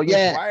tomorrow.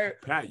 Yeah.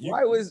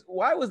 Why was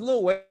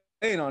Lil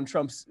Wayne on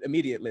Trump's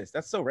immediate list?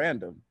 That's so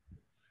random.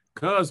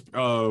 Because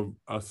a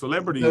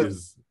celebrity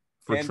is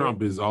for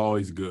Trump is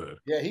always good.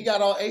 Yeah, he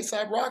got on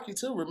A$AP Rocky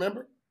too.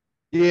 Remember?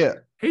 Yeah,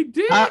 he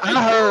did.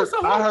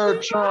 I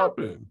heard Trump.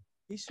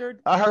 He sure.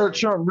 I heard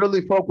Trump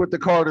really fuck with the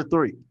Carter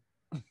 3.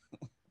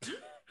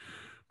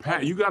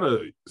 Pat,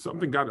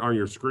 something got on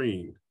your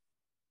screen.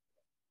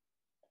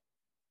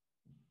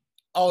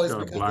 Oh, it's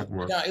because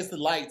it's the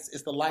lights.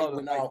 It's the light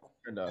went out.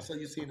 So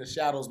you see the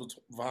shadows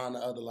behind the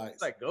other lights.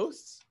 It's like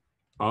ghosts.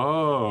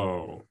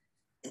 Oh.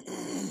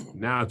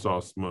 Now it's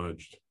all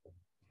smudged.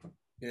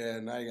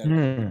 Yeah, now you got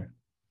it.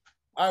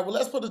 All right, well,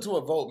 let's put it to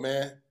a vote,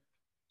 man.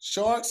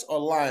 Sharks or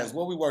lions?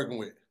 What are we working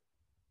with?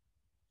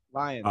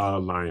 Lions.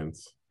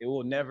 Lions. It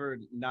will never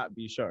not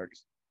be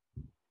sharks.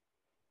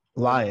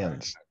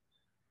 Lions.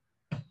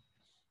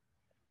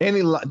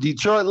 Any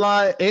Detroit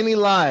Lions, any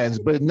Lions,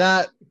 but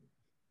no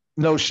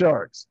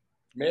Sharks.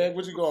 Meg,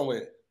 what you going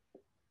with?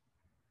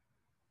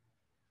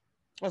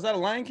 Was that a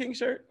Lion King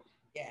shirt?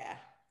 Yeah.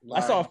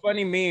 I saw a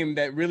funny meme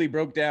that really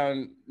broke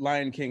down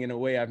Lion King in a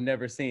way I've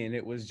never seen.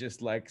 It was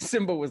just like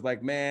Simba was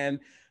like, "Man,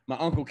 my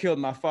uncle killed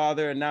my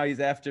father and now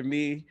he's after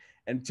me."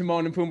 And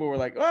Timon and Pumbaa were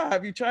like, "Oh,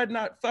 have you tried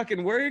not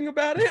fucking worrying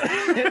about it?"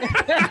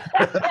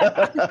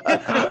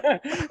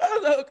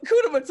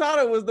 Hakuna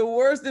Matata was the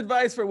worst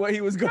advice for what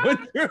he was going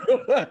through.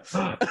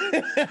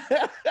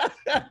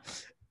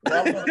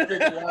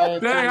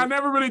 Dang, I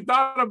never really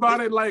thought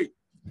about it. Like,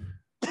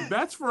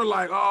 that's for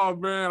like, oh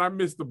man, I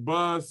missed the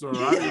bus or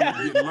I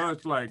didn't get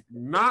lunch. Like,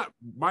 not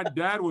my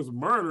dad was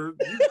murdered.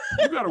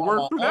 You got to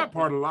work through that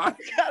part of life.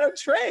 You got to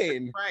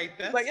train. Right.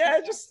 Like,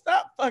 just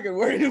stop fucking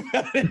worrying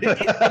about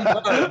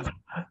it.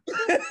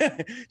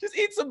 Just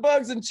eat some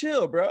bugs and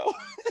chill, bro.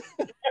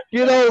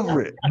 Get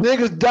over it.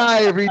 Niggas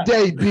die every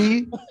day,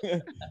 B.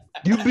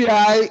 You be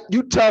all right.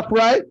 You tough,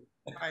 right?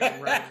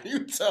 Right.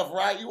 You tough,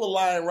 right? You a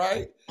lion,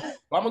 right? I'm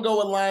going to go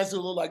with lions who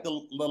look like the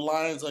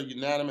Lions are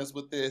unanimous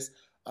with this.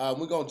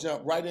 We're going to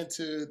jump right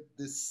into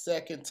the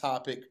second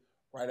topic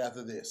right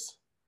after this.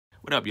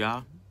 What up,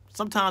 y'all?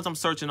 Sometimes I'm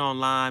searching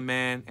online,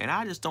 man, and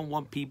I just don't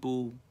want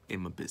people in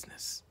my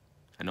business.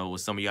 I know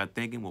what some of y'all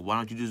thinking, well, why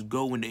don't you just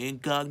go into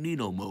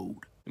incognito mode?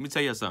 Let me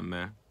tell you something,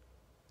 man.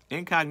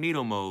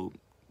 Incognito mode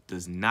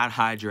does not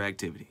hide your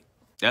activity.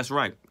 That's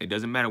right. It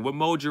doesn't matter what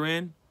mode you're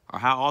in or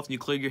how often you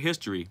clear your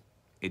history.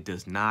 It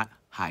does not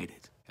hide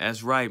it.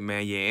 That's right,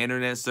 man. Your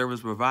internet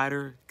service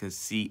provider can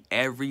see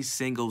every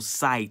single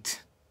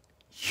site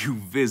you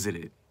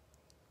visited.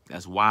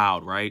 That's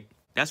wild, right?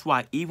 That's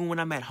why even when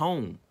I'm at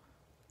home,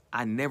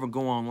 I never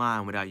go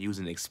online without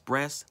using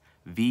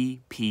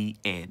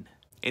ExpressVPN.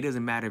 It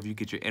doesn't matter if you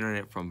get your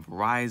internet from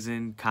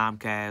Verizon,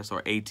 Comcast, or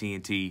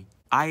AT&T.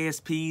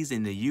 ISPs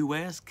in the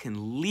US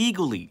can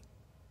legally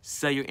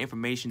sell your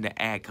information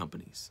to ad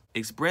companies.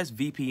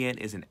 ExpressVPN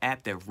is an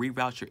app that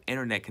reroutes your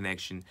internet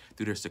connection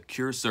through their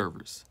secure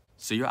servers,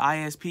 so your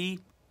ISP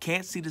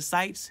can't see the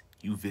sites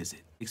you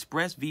visit.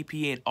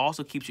 ExpressVPN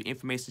also keeps your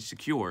information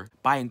secure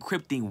by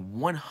encrypting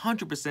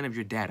 100% of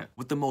your data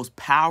with the most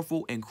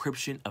powerful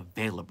encryption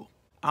available.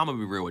 I'm gonna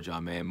be real with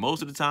y'all, man.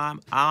 Most of the time,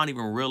 I don't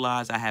even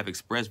realize I have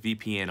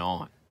ExpressVPN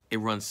on. It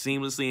runs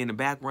seamlessly in the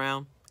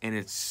background, and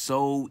it's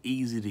so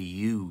easy to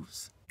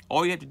use.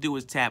 All you have to do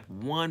is tap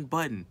one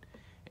button,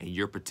 and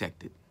you're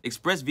protected.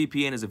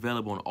 ExpressVPN is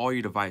available on all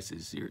your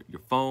devices, your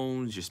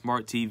phones, your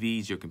smart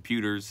TVs, your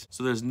computers,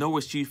 so there's no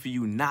excuse for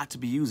you not to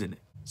be using it.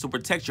 So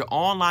protect your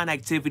online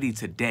activity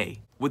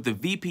today with the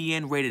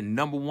VPN rated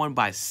 #1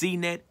 by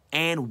CNET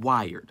and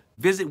Wired.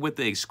 Visit with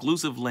the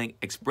exclusive link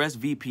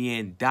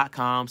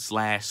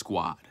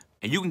expressvpn.com/squad,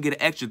 and you can get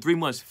an extra 3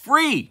 months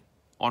free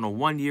on a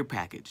 1-year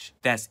package.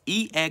 That's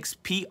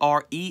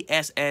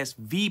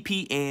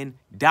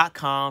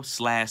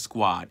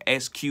expressvpn.com/squad,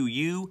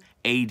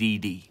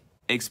 SQUADD.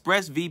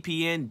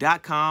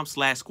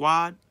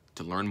 expressvpn.com/squad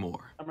to learn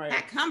more. All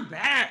right. Come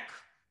back.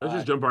 Let's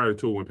just jump right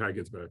into it when Pat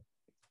gets back.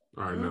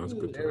 All right, now it's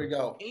good. There we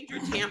go. Change your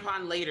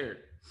tampon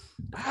later.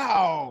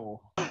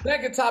 Wow.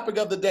 Second topic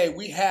of the day,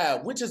 we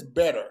have, which is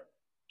better,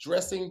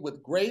 dressing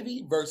with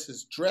gravy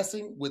versus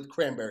dressing with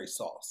cranberry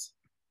sauce?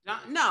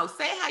 No,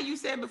 say how you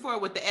said before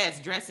with the S,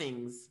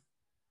 dressings.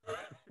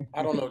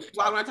 I don't know.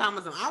 I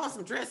want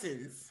some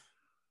dressings.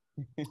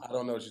 I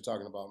don't know what you're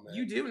talking about, man.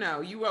 You do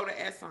know. You wrote an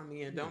S on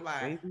the end. Don't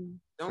lie.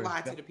 Don't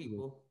lie to the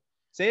people.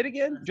 Say it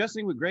again.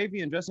 Dressing with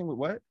gravy and dressing with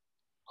what?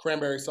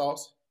 Cranberry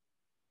sauce.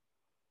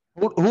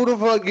 Who the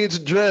fuck gets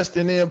dressed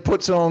and then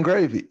puts on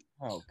gravy?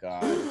 Oh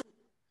God.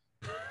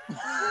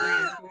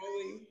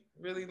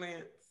 Really,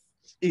 Lance?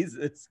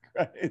 Jesus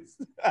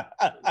Christ.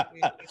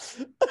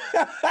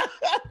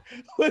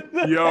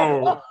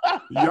 Yo,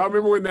 y'all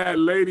remember when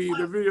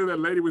the video of that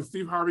lady when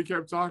Steve Harvey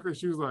kept talking?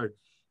 She was like,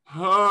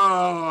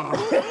 oh.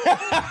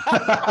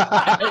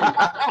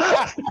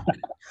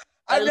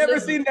 I've never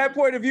seen that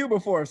point of view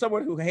before.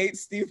 Someone who hates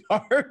Steve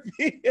Harvey.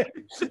 It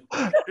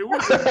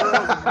was the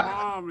girl's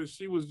mom, and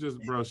she was just,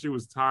 she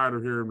was tired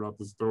of hearing about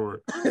the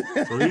story.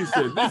 So he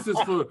said,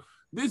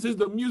 this is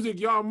the music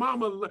y'all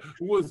mama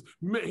was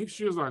making.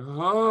 She was like,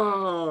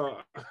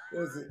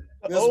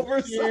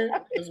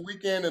 This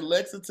weekend in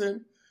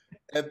Lexington,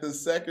 at the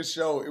second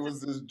show, it was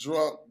this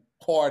drunk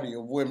party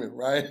of women,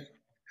 right?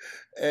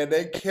 And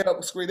they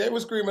kept screaming. They were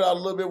screaming out a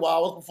little bit while I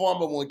was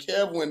performing, but when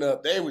Kev went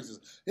up, they was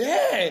just,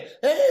 hey,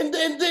 and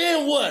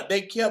then what?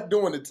 They kept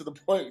doing it to the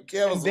point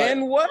Kev was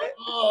then what?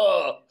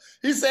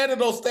 He said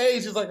it on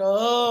stage, he's like,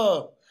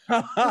 what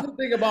do you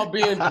think about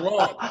being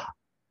drunk?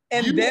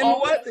 And you then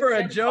what for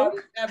a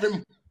joke?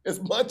 Having as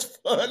much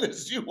fun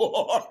as you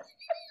are.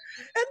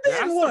 And then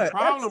that's what? The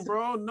problem,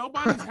 bro.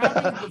 Nobody's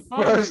having the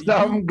fun. First,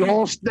 I'm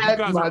gonna stack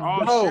my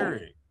dough.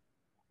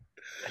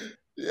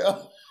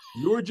 Yeah.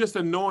 You're just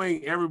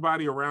annoying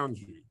everybody around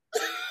you.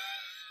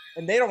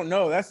 And they don't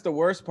know. That's the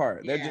worst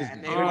part. They're just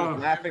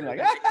laughing like,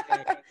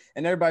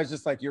 and everybody's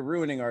just like, you're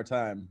ruining our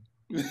time.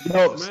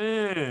 Yo,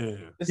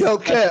 man.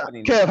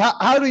 Kev,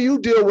 how do you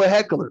deal with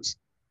hecklers?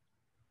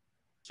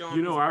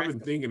 You know, I've been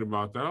thinking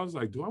about that. I was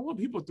like, do I want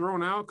people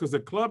thrown out? Because the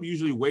club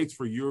usually waits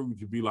for you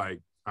to be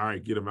like, all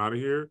right, get them out of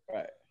here.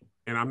 Right.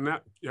 And I'm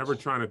not ever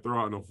trying to throw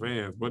out no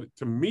fans. But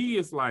to me,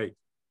 it's like,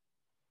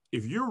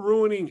 if you're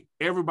ruining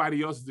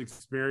everybody else's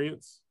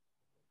experience,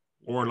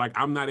 or like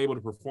I'm not able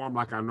to perform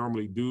like I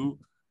normally do,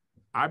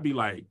 I'd be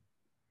like,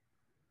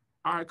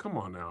 all right, come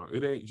on now.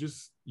 It ain't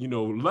just,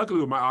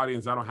 luckily with my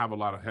audience, I don't have a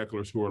lot of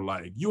hecklers who are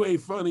like, you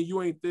ain't funny,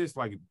 you ain't this.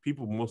 Like,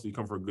 people mostly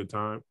come for a good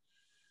time.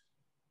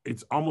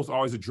 It's almost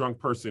always a drunk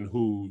person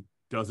who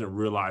doesn't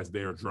realize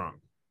they're drunk.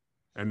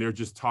 And they're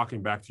just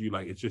talking back to you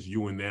like it's just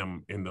you and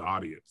them in the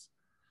audience.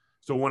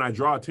 So when I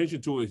draw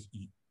attention to it,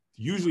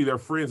 usually their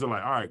friends are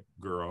like, all right,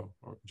 girl,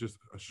 or just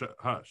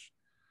hush.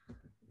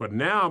 But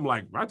now I'm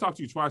like, if I talk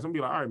to you twice, I'm gonna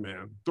be like, all right,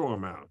 man, throw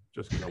him out.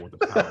 Just because I want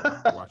the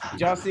power.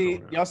 Y'all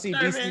see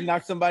DC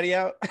knock somebody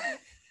out?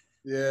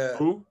 Yeah.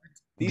 Who?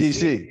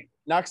 DC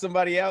knocked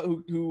somebody out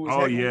who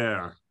was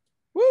yeah.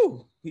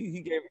 Woo! He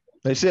gave it.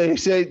 They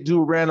say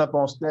dude ran up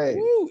on stage.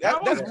 Woo,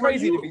 that's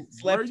crazy to be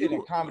slept in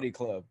a comedy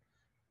club.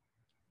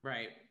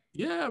 Right.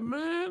 Yeah,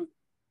 man.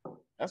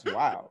 That's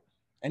wild.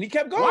 And he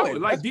kept going. Wow.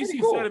 Like DC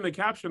said in the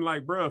caption,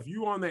 like, bro, if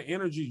you on that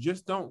energy,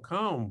 just don't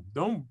come.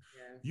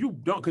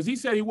 Because he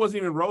said he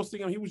wasn't even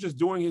roasting him. He was just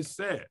doing his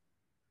set.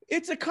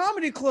 It's a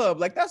comedy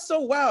club. Like, that's so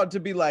wild to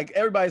be like,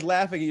 everybody's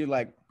laughing and you're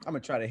like, I'm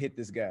going to try to hit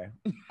this guy.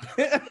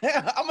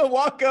 I'm going to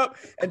walk up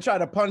and try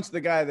to punch the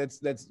guy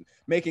that's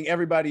making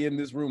everybody in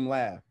this room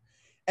laugh.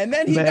 And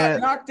then he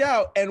got knocked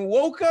out and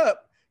woke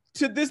up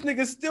to this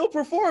nigga still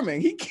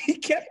performing. He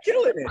kept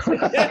killing it.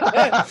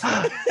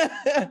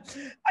 I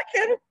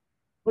can't.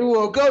 We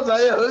woke up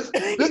like, this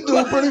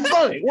dude pretty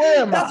funny.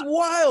 Where am I? That's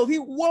wild. He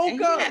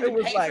woke up and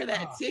was like, for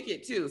that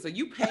ticket too. So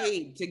you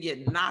paid to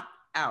get knocked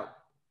out.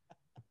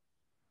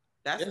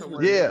 That's the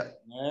word. Yeah.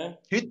 Man.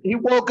 He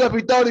woke up.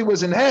 He thought he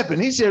was in heaven.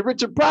 He said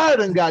Richard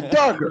Pryor and got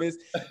darker.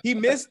 He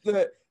missed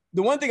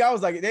the one thing I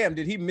was like, damn,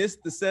 did he miss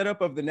the setup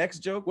of the next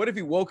joke? What if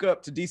he woke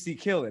up to DC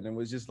killing and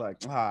was just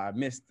like, I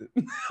missed it.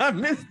 I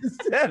missed the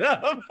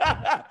setup.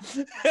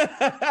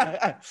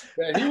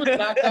 Man, he was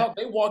knocked out.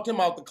 They walked him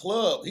out the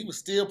club. He was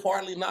still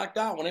partly knocked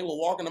out when they were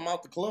walking him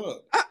out the club.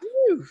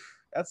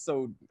 That's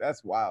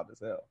wild as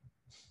hell.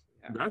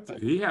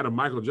 He had a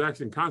Michael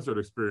Jackson concert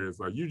experience.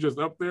 Like you just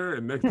up there,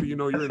 and next thing you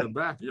know, you're in the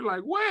back. You're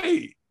like,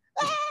 wait,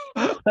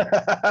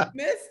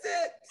 missed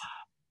it.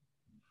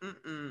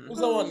 It was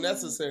so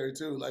unnecessary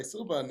too, like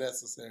super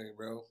unnecessary,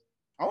 bro.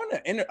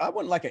 I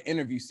want like an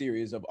interview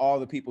series of all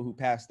the people who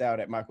passed out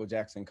at Michael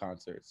Jackson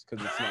concerts,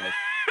 because it's like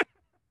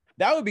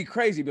that would be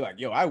crazy. Be like,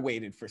 yo, I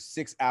waited for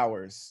 6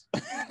 hours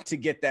to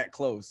get that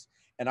close,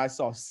 and I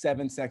saw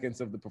 7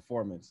 seconds of the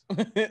performance.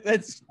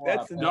 that's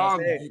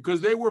dog, because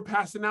they were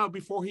passing out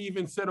before he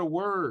even said a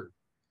word.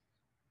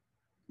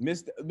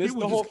 Missed he the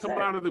would whole just come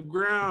out of the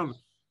ground,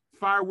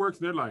 fireworks.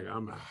 And they're like,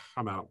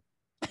 I'm out.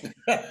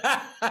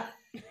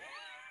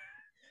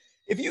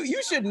 If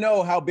you should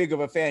know how big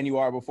of a fan you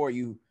are before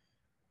you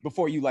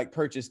like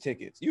purchase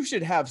tickets. You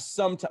should have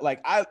some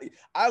like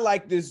I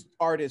like this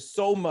artist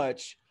so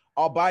much.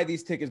 I'll buy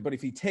these tickets, but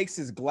if he takes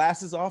his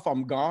glasses off,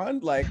 I'm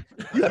gone. Like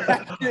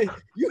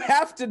you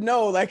have to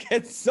know, like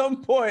at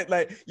some point,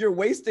 like you're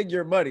wasting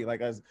your money.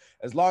 Like as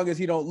long as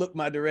he don't look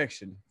my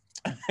direction.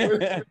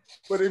 But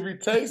if he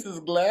takes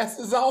his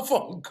glasses off,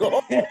 I'm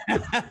gone.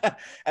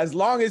 As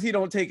long as he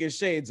don't take his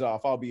shades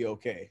off, I'll be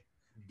okay.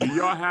 Do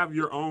y'all have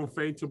your own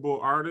faintable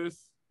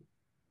artists?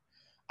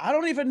 I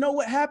don't even know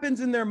what happens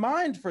in their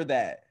mind for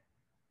that.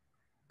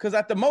 Because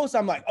at the most,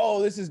 I'm like,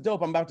 oh, this is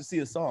dope. I'm about to see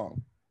a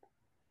song.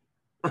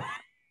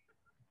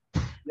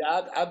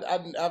 Yeah,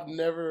 I've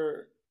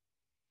never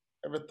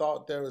ever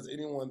thought there was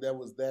anyone that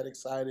was that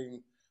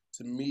exciting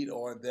to meet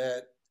or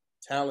that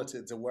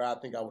talented to where I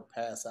think I would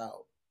pass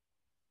out.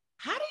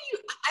 How do you?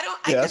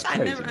 I guess I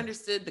never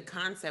understood the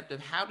concept of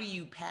how do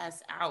you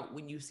pass out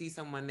when you see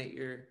someone that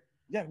you're.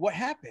 Yeah, what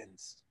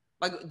happens?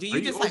 Like, do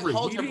you just like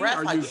hold your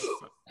breath? Like,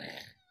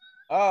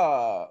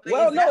 well,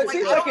 no, it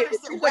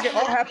seems like it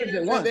all happens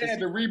at once. They had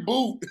to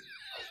reboot.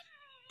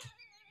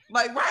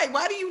 Like, right?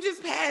 Why do you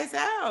just pass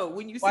out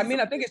when you? Well, I mean,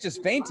 I think it's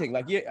just fainting.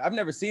 Like, yeah, I've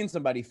never seen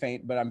somebody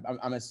faint, but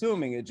I'm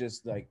assuming it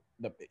just like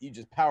you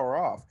just power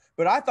off.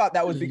 But I thought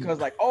that was because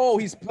like, oh,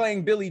 he's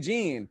playing Billie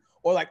Jean,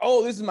 or like,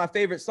 oh, this is my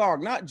favorite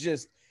song. Not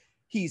just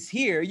he's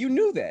here. You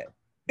knew that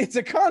it's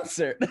a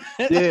concert.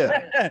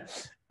 Yeah.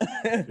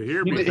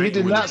 He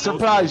did not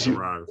surprise you.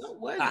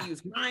 What? He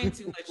was crying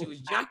too much. He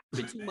was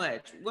jumping too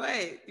much.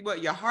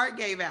 What? Your heart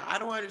gave out. I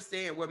don't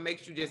understand what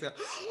makes you just.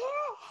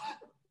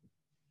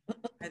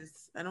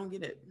 I don't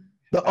get it.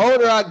 The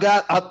older I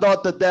got, I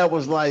thought that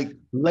was like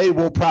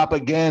label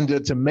propaganda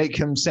to make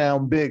him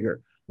sound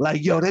bigger.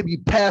 Like, yo, they be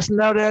passing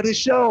out at his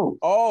show.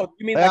 Oh,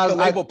 you mean like the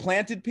label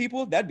planted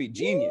people? That'd be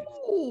genius.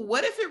 Ooh,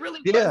 what if it really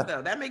was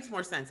though? That makes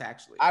more sense,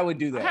 actually. I would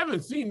do that. I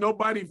haven't seen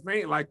nobody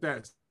faint like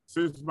that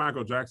since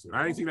Michael Jackson.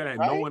 I ain't seen that at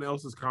no one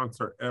else's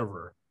concert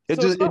ever. It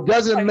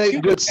doesn't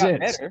make good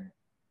sense.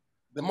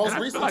 The most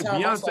recent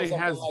time Beyonce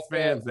has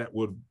fans that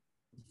would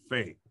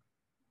faint.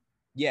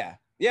 Yeah.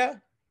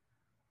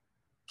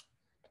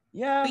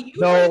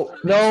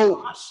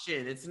 No.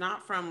 It's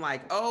not from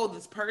like, oh,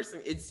 this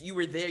person. It's you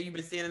were there. You've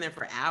been standing there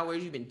for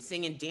hours. You've been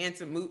singing,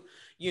 dancing, move.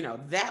 You know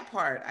that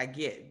part I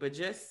get, but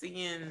just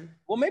seeing.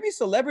 Well, maybe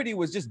celebrity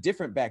was just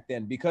different back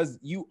then because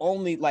you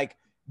only like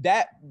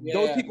that. Yeah.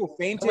 Those people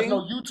fainting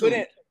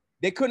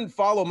they couldn't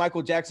follow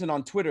Michael Jackson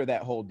on Twitter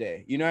that whole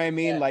day. You know what I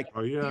mean? Yeah. Like,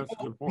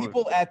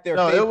 people at their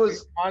favorite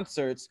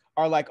concerts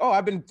are like, oh,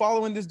 I've been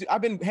following this dude.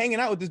 I've been hanging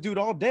out with this dude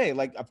all day.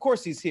 Like, of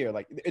course he's here.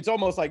 Like, it's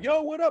almost like,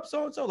 yo, what up,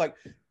 so-and-so? Like,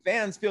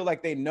 fans feel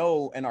like they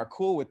know and are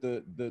cool with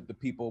the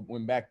people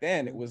when back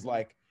then it was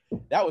like,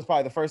 that was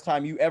probably the first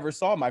time you ever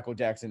saw Michael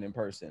Jackson in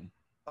person.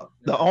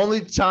 The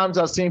only times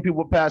I've seen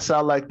people pass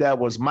out like that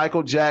was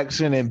Michael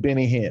Jackson and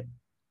Benny Hinn.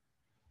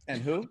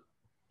 And who?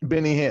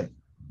 Benny Hinn.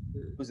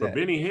 But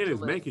Benny Hinn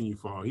is making you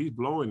fall. He's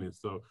blowing it.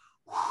 So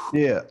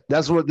yeah,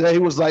 that's what he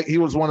was like. He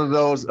was one of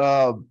those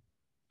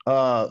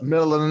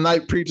middle of the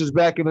night preachers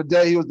back in the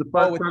day. He was the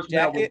first person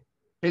that was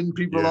hitting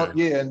people up.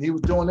 Yeah, and he was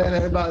doing that and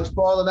everybody was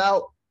falling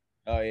out.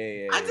 Oh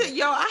yeah. I did,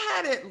 I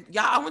had it.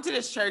 Y'all, I went to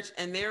this church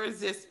and there was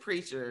this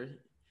preacher,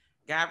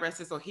 God rest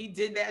his soul. He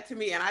did that to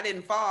me and I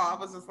didn't fall. I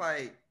was just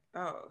like,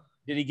 oh.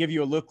 Did he give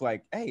you a look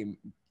like, hey?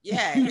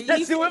 Yeah.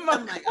 He's doing my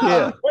like, oh,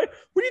 yeah. What are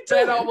you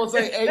doing? That almost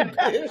like, hey,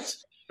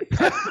 bitch.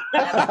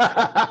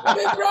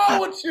 What's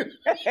wrong with you?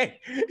 Hey,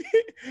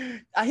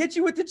 I hit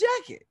you with the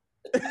jacket.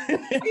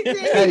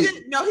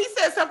 He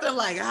said something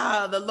like,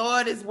 the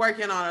Lord is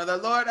working on her. The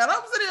Lord, and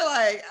I'm sitting there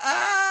like,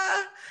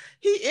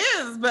 he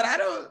is, but I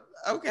don't,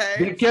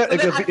 okay.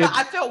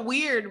 I felt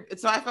weird,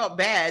 so I felt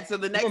bad. So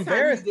the next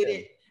time he did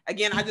it,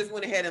 again, I just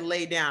went ahead and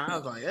laid down. I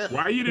was like, ugh.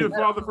 Why you didn't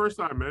fall the first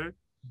time, man?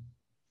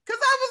 Because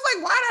I was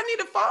like, why did I need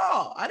to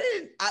fall?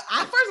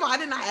 First of all, I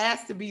did not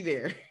ask to be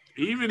there.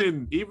 Even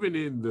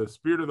in the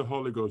spirit of the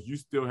Holy Ghost, you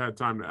still had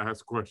time to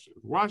ask questions.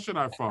 Why should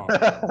I fall?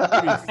 Give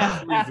me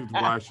 6 reasons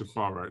why I should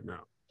fall right now.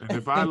 And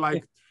if I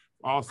like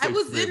all 6 I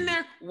was in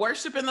there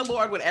worshiping the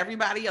Lord with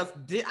everybody else.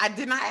 I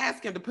did not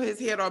ask him to put his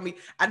head on me.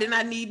 I did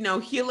not need no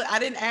healing. I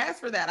didn't ask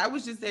for that. I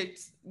was just there,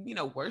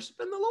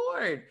 worshiping the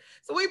Lord.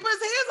 So when he put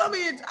his hands on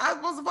me and I was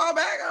supposed to fall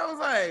back, I was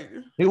like.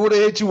 He would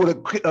have hit you with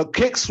a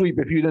kick sweep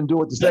if you didn't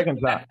do it the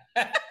second time.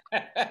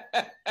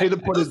 He'd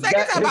have put his back,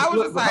 I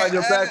was just behind like,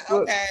 your back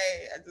foot. okay.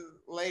 I just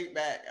laid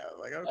back. I was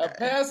like, okay. A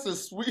pass to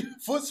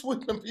foot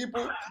sweeping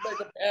people to make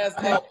a pass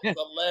up is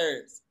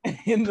hilarious.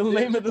 In the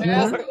name of the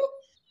Lord.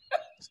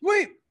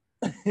 Sweep.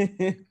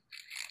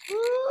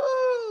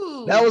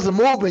 That was a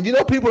movement. You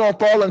know, people don't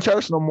fall in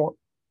church no more.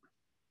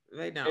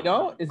 They don't. They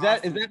don't? Is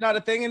that not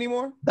a thing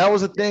anymore? That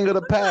was a thing of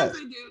the past. They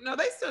do. No,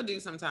 they still do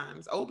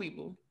sometimes. Old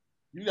people.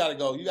 You gotta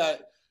go.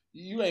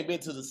 You ain't been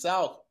to the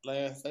South,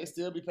 Lance. They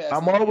still be passing.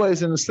 I'm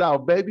always in the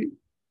South, baby.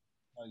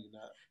 No, you're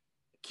not.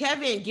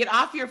 Kevin, get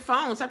off your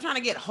phone. Stop trying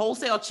to get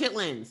wholesale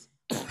chitlins.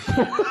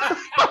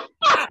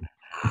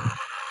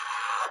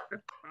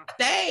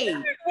 Stay.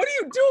 What are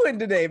you doing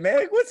today,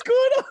 man? What's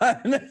going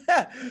on?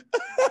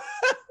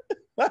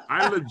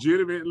 I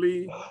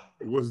legitimately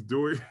was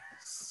doing.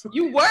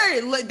 You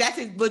were. That's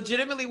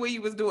legitimately what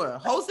you was doing.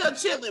 Wholesale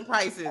chitlin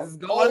prices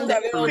going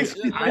down.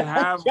 I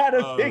have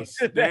a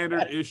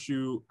standard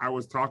issue. I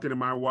was talking to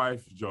my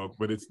wife joke,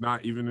 but it's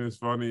not even as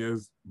funny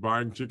as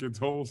buying chickens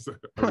wholesale.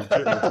 And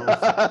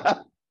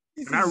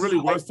I really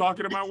was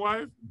talking to my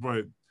wife,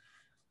 but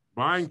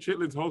buying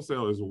chitlins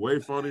wholesale is way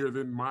funnier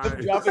than my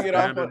dropping it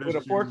off with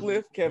a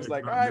forklift. Kev's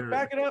like, all right,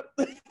 back it up.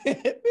 Beep,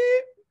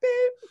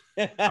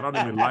 beep. I don't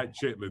even like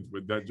chitlins,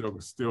 but that joke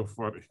is still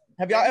funny.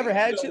 Have y'all ever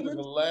had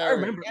chitlins? I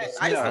remember. Yes,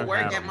 I used to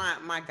work at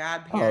my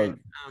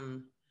godparents'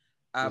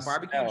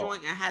 barbecue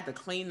joint. And I had to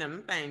clean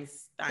them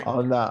things.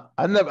 Oh no,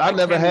 I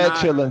never had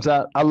chitlins.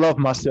 I love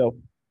myself.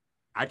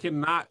 I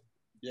cannot.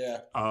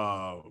 Yeah.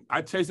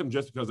 I taste them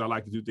just because I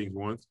like to do things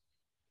once,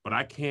 but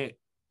I can't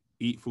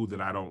eat food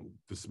that I don't.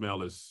 The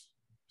smell is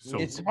so.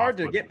 It's hard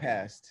to get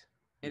past.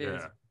 It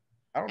is.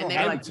 I don't know.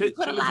 And like,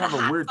 chitlins have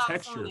a weird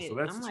texture, so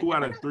that's 2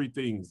 out of 3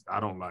 things I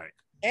don't like.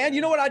 And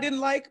you know what I didn't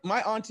like?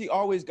 My auntie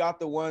always got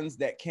the ones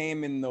that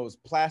came in those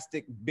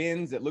plastic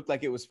bins that looked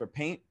like it was for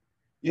paint.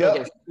 Yeah,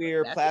 those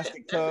clear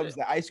plastic tubs.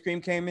 The ice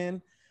cream came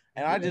in,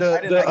 and I just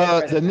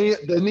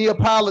the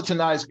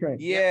Neapolitan ice cream.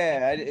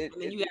 Yeah,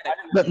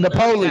 the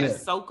Napoleon. You gotta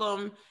soak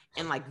them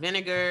in like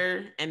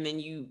vinegar, and then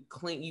you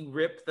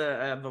rip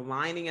the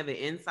lining of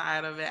the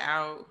inside of it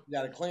out. You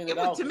gotta clean it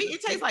out. To me,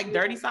 it tastes like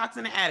dirty socks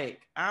in the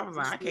attic. I was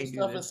like, I can't do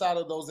stuff this. Inside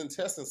of those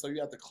intestines, so you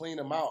have to clean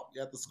them out.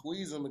 You have to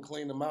squeeze them and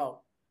clean them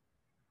out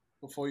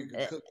before you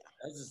can cook.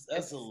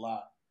 That's a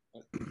lot.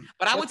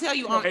 But I would tell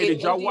you, hey,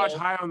 did y'all watch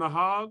High on the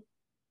Hog?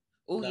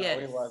 Oh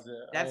yes,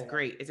 that's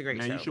great. It's a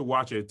great show. You should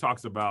watch it. It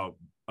talks about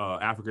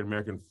African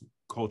American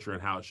culture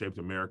and how it shaped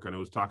America, and it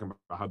was talking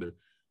about how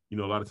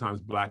a lot of times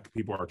Black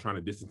people are trying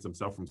to distance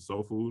themselves from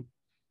soul food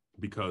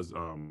because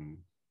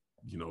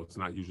it's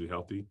not usually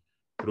healthy.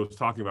 But it was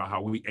talking about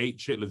how we ate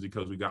chitlins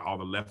because we got all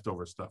the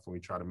leftover stuff and we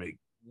try to make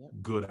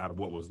good out of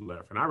what was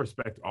left. And I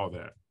respect all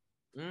that.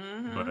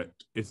 Mm-hmm. But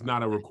it's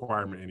not a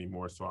requirement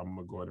anymore, so I'm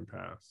gonna go ahead and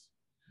pass.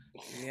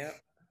 Yep.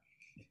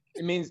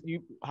 It means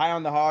you high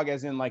on the hog,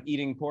 as in like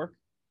eating pork.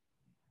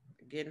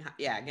 Getting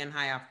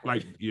high off pork.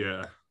 Like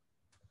yeah.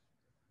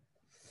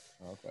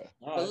 Okay.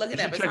 But look at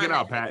that. Check it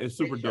out, Pat. It's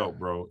super dope,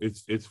 bro.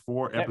 It's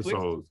 4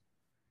 episodes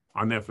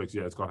on Netflix.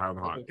 Yeah, it's called High on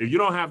the Hog. If you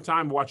don't have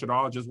time to watch it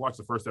all, just watch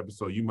the first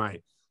episode. You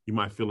might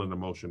feel an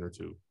emotion or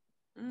two.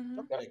 Mm-hmm.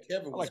 Okay,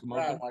 Kevin was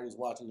crying while he was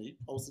watching it. He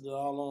posted it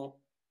all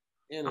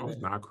on internet. I was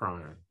not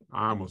crying.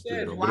 I almost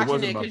did.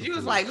 Watching it because you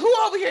was like, "Who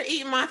over here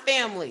eating my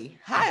family?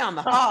 High on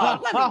the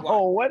hog." Let me watch.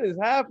 Oh, what is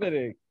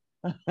happening?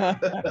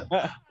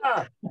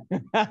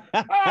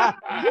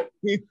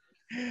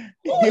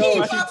 She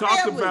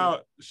talked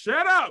about,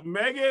 shut up,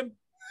 Megan.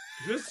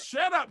 Just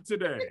shut up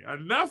today.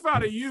 Enough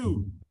out of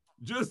you.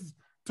 Just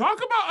talk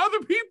about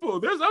other people.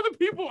 There's other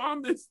people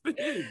on this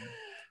thing.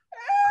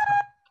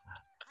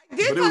 But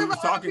it was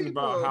talking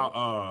about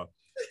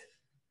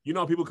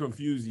how people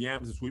confuse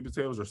yams and sweet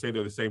potatoes or say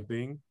they're the same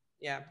thing.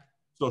 Yeah.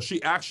 So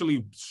she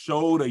actually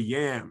showed a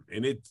yam,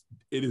 and it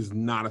is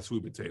not a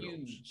sweet potato.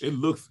 Huge.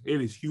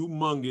 It is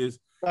humongous.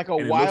 Like a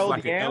wild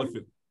like yam? an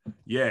elephant.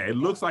 Yeah, it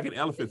looks like an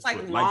elephant's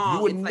foot. Like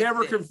you would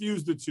never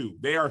confuse the two.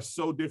 They are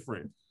so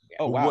different.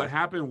 Oh, wow. What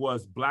happened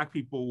was Black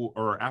people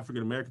or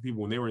African American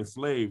people, when they were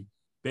enslaved,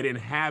 they didn't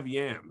have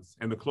yams,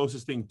 and the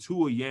closest thing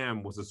to a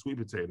yam was a sweet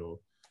potato.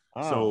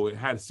 Oh. So it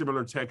had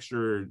similar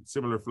texture,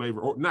 similar flavor,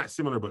 or not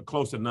similar, but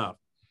close enough.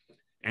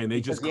 And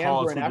they just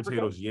called sweet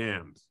potatoes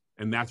yams.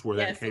 And that's where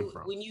that came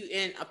from. When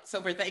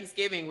so for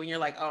Thanksgiving, when you're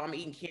like, "Oh, I'm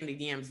eating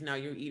candied yams," no,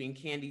 you're eating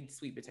candied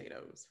sweet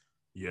potatoes.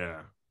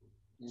 Yeah.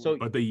 So,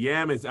 but the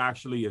yam is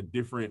actually a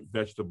different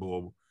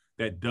vegetable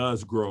that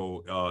does grow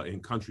in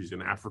countries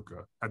in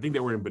Africa. I think they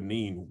were in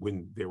Benin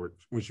when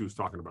she was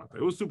talking about that.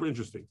 It was super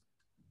interesting.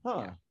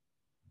 Huh.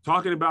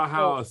 Talking about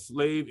how a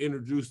slave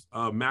introduced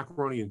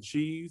macaroni and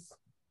cheese.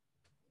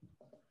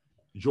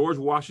 George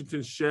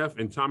Washington's chef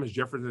and Thomas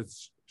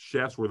Jefferson's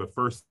chefs were the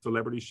first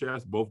celebrity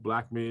chefs, both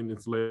Black men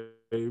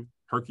enslaved.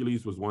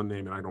 Hercules was one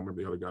name, and I don't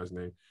remember the other guy's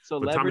name.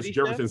 But Thomas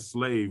Jefferson's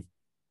slave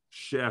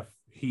chef,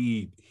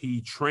 he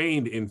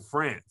trained in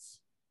France,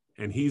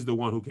 and he's the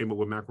one who came up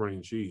with macaroni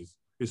and cheese.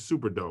 It's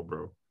super dope,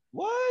 bro.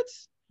 What?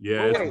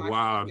 Yeah, it's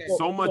wild.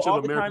 So much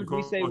of American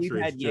culture. We say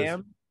we've had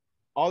yam.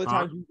 All the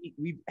times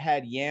we've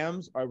had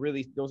yams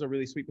those are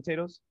really sweet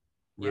potatoes.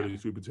 really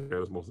sweet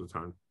potatoes most of the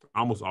time,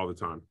 almost all the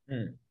time.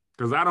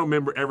 Because I don't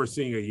remember ever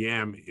seeing a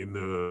yam in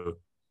the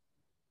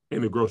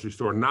grocery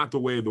store, not the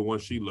way the one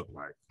she looked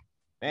like.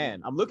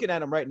 Man, I'm looking at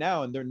them right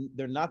now, and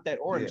they're not that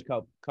orange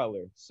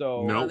color.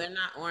 So no, they're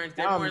not orange.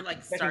 They're more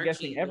like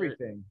starchy.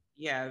 Everything.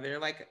 Yeah, they're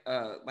like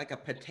a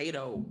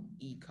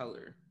potato-y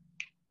color.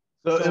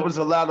 So it was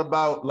a lot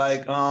about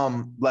like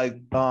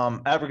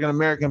African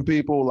American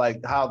people, like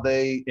how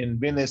they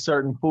invented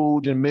certain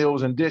foods and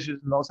meals and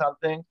dishes and those type of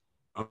things.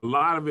 A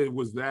lot of it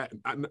was that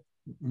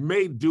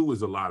made do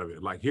is a lot of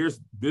it. Like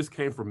this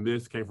came from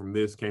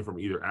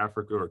either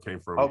Africa or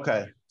came from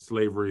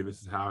slavery.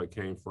 This is how it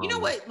came from. You know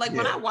what? Like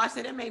when I watched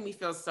it made me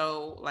feel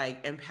so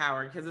like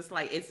empowered because it's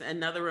like it's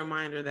another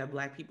reminder that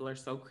Black people are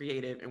so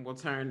creative and will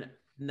turn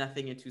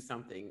nothing into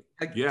something.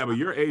 Yeah, but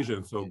you're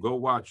Asian, so go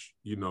watch,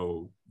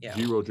 Jiro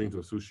Dreams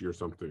of Sushi or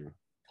something.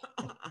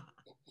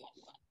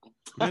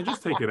 Man,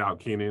 just take it out,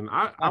 Kenan.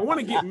 I want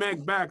to get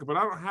Meg back, but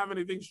I don't have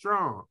anything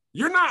strong.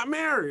 You're not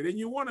married, and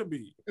you want to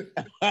be.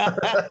 How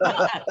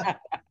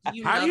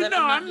do you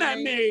know I'm not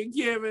married,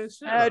 Kevin?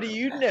 How do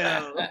you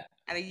know?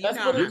 How do you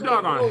know? Your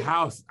doggone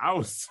house. I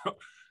was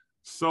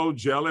so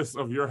jealous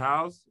of your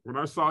house. When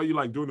I saw you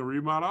like doing the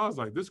remodel, I was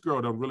like, this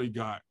girl done really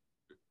got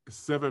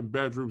 7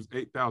 bedrooms,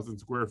 8,000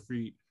 square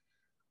feet,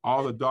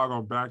 all the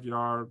doggone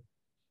backyard.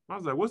 I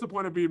was like, what's the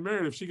point of being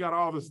married if she got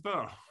all the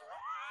stuff?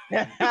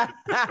 It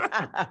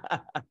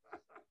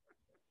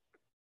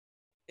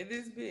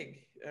is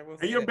big.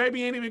 And your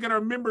baby ain't even gonna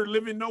remember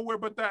living nowhere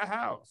but that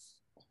house.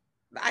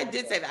 I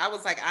did say that. I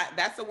was like,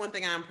 that's the one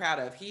thing I'm proud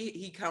of.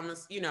 He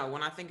comes,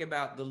 when I think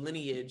about the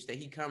lineage that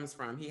he comes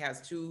from, he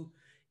has 2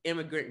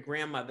 immigrant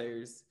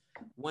grandmothers.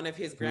 One of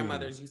his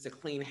grandmothers used to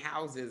clean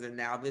houses, and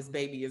now this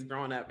baby is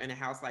growing up in a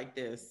house like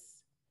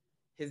this.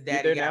 His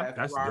daddy got a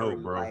That's Ferrari.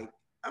 dope, bro. Like,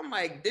 I'm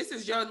like, this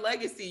is your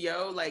legacy,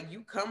 yo. Like,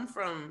 you come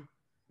from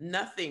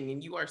nothing,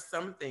 and you are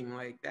something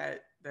like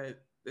that. That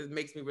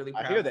makes me really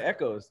proud. I hear the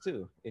echoes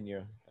too in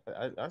your.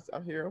 I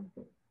hear them.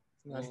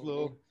 Nice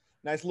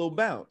little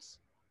bounce.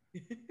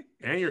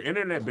 And your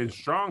internet been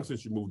strong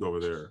since you moved over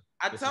there.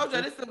 I told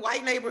you, this is a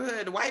white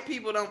neighborhood. White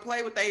people don't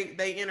play with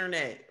they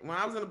internet. When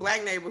I was in a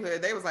Black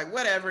neighborhood, they was like,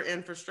 whatever,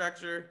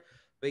 infrastructure.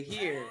 But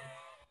here.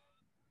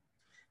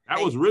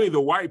 That was really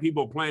the white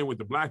people playing with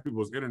the Black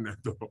people's internet,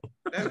 though.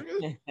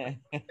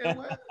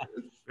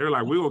 They're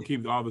like, we will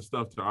keep all the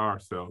stuff to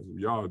ourselves.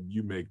 Y'all,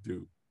 you make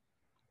do.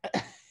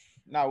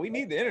 No, we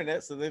need the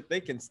internet so that they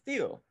can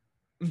steal.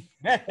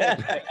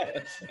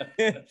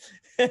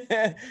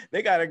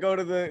 They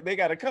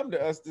gotta come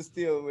to us to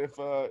steal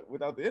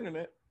without the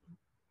internet.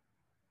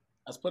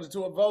 Let's put it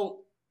to a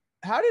vote.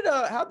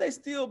 How'd they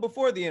steal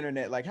before the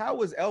internet? Like, how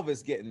was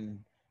Elvis getting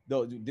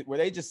though? Were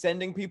they just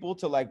sending people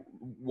to like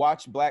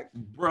watch Black?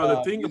 Bro,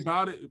 the thing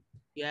about it,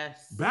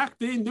 yes, back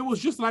then it was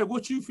just like,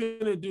 what you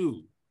finna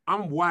do?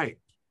 I'm white.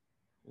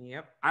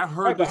 Yep. I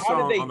heard the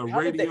song on the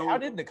radio. How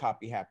did the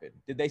copy happen?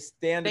 Did they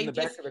stand in the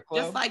back of the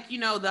club? Just like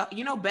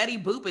Betty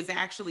Boop is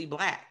actually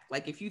Black.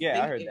 Like if you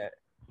I heard that.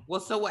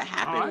 Well, so what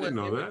happened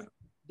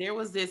there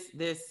was this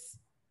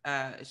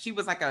she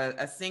was like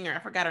a singer. I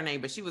forgot her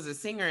name, but she was a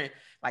singer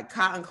like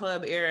Cotton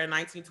Club era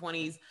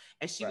 1920s,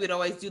 and she would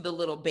always do the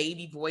little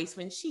baby voice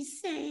when she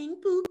sang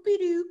boopy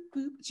doo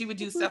boop. She would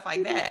do stuff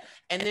like that,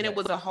 and then it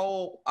was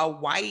a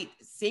white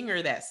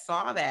singer that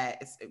saw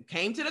that,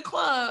 came to the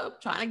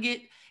club trying to get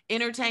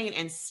entertained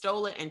and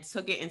stole it and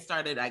took it and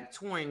started like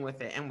touring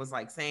with it and was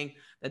like saying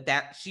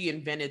that she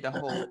invented the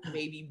whole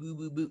baby boo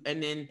boo boo,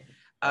 and then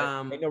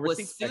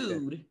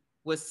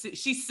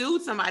she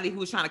sued somebody who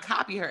was trying to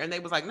copy her, and they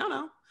was like,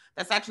 no,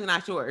 that's actually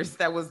not yours.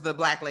 That was the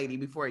Black lady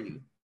before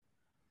you.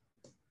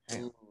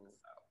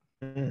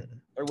 There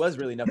was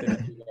really nothing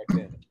to do back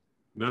then.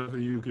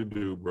 Nothing you could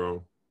do,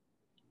 bro.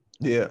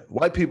 Yeah,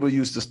 white people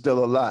used to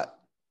steal a lot.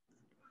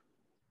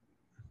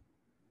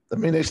 I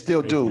mean, they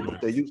still do,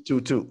 but they used to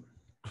too.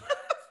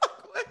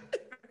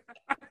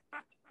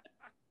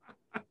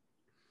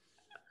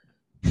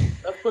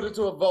 Let's put it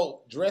to a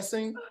vote.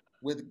 Dressing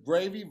with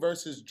gravy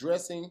versus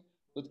dressing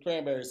with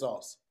cranberry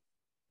sauce.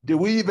 Did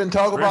we even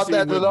talk about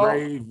that at all?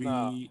 Gravy.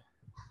 No.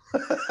 We're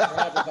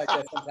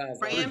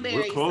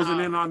closing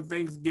in on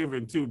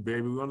Thanksgiving too,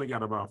 baby. We only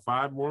got about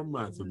 5 more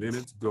months, and then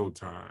it's go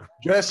time.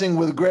 Dressing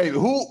with gravy.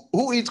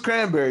 Who eats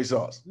cranberry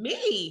sauce?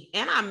 Me.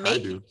 And I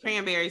make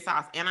cranberry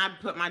sauce, and I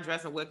put my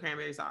dressing with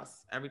cranberry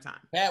sauce every time.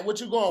 Pat,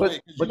 what you going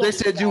with? But they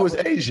said you was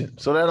Asian,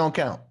 so that don't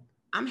count.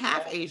 I'm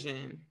half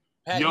Asian.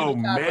 Pat, yo,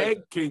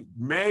 Meg,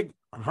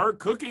 her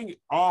cooking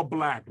all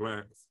Black,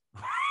 Lance.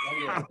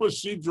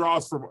 She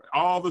draws from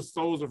all the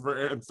souls of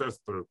her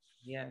ancestors.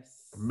 Yes.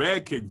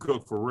 Meg can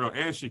cook for real,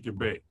 and she can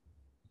bake.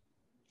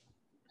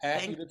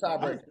 Pat, you the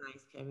tiebreaker.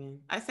 Nice, Kevin.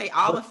 I say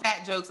all the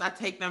fat jokes, I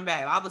take them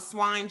back. All the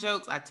swine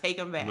jokes, I take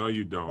them back. No,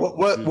 you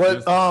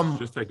don't.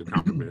 Just take a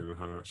compliment and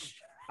hush.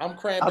 I'm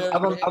cranberry. I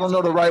don't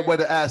know the right way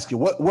to ask you.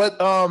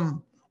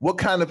 What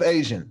kind of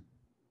Asian?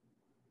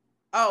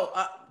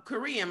 Oh,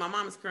 Korean. My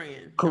mom is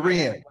Korean.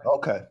 Korean.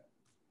 Okay.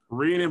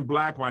 Korean and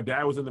black. My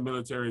dad was in the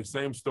military.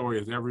 Same story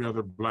as every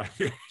other black.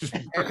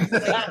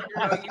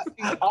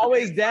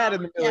 Always dad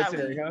in the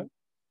military, huh?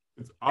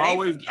 It's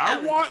always.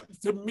 I want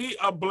to meet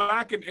a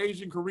black and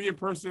Asian Korean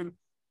person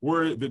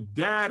where the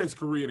dad is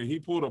Korean and he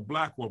pulled a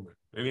black woman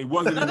and he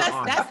wasn't in the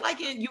army. That's like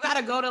you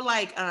gotta go to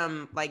like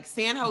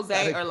San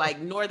Jose or like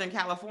Northern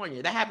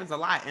California. That happens a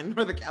lot in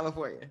Northern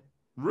California.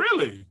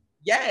 Really?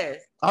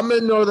 Yes. I'm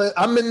in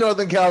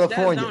Northern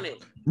California. Does,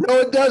 it?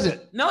 No, it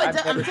doesn't. No, it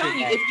doesn't.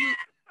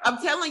 I'm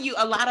telling you,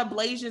 a lot of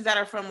Blasians that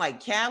are from like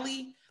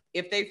Cali,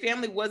 if their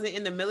family wasn't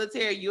in the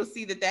military, you'll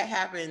see that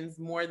happens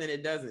more than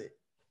it doesn't.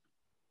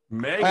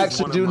 Meg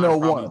is one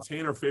of my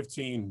 10 or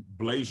 15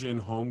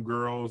 Blasian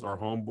homegirls or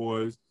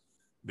homeboys.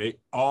 They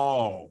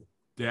all,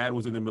 dad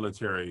was in the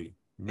military,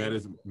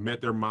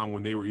 met their mom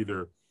when they were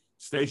either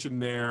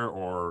stationed there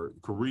or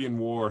Korean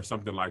War or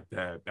something like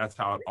that. That's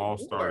how it all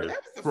started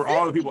for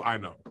all the people I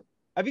know.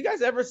 Have you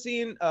guys ever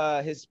seen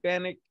a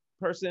Hispanic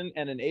person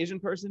and an Asian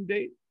person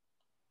date?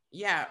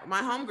 Yeah,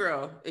 my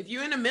homegirl. If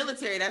you're in the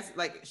military, that's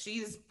like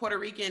she's Puerto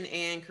Rican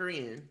and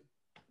Korean.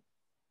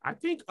 I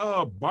think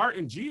Bart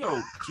and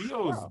Gio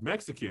is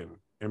Mexican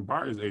and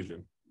Bart is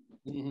Asian.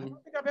 Mm-hmm. I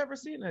don't think I've ever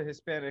seen a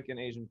Hispanic and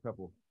Asian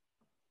couple.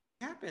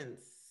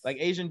 Happens. Like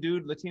Asian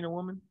dude, Latina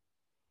woman.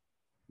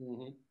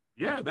 Mm-hmm.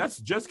 Yeah, that's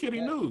Just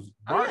Kidding news.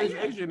 Bart is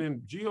Asian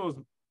and Gio is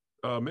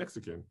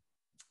Mexican.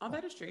 Oh,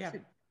 that is true. Yeah.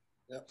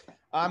 Yep.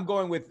 I'm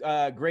going with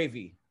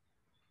Gravy.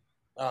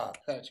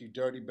 Pat, you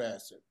dirty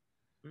bastard.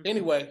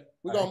 Anyway,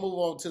 we're going to move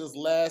on to this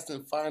last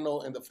and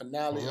final and the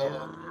finale of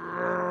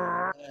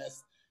the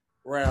last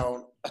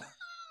round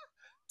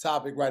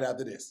topic right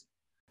after this.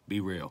 Be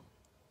real.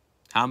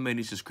 How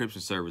many subscription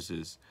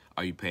services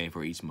are you paying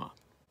for each month?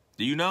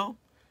 Do you know?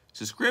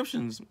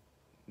 Subscriptions,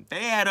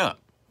 they add up.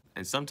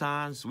 And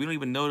sometimes we don't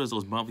even notice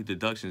those monthly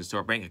deductions to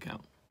our bank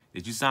account.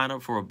 Did you sign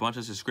up for a bunch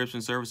of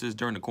subscription services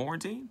during the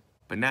quarantine?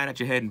 But now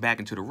that you're heading back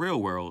into the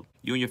real world,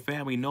 you and your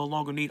family no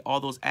longer need all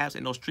those apps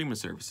and those streaming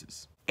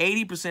services.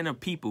 80% of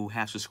people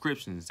have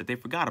subscriptions that they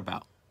forgot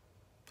about.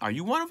 Are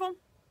you one of them?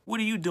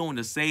 What are you doing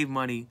to save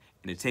money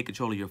and to take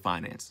control of your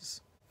finances?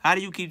 How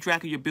do you keep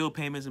track of your bill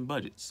payments and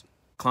budgets?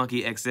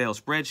 Clunky Excel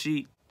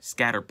spreadsheet?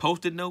 Scattered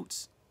Post-it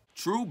notes?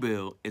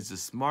 Truebill is the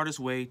smartest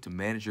way to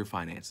manage your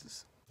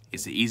finances.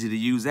 It's an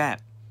easy-to-use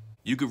app.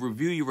 You can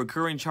review your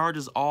recurring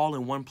charges all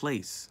in one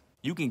place.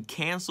 You can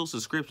cancel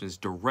subscriptions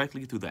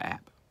directly through the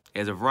app.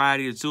 There's a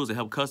variety of tools to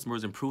help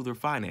customers improve their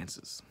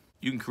finances.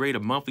 You can create a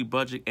monthly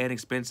budget and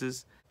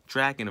expenses,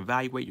 track and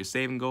evaluate your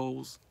saving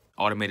goals,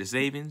 automated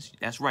savings.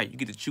 That's right, you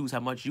get to choose how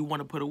much you want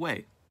to put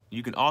away.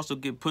 You can also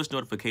get push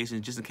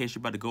notifications just in case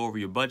you're about to go over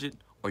your budget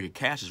or your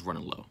cash is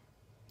running low.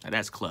 Now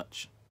that's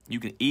clutch. You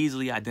can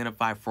easily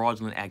identify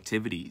fraudulent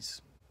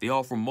activities. They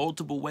offer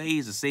multiple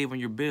ways to save on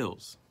your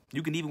bills.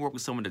 You can even work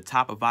with some of the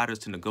top providers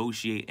to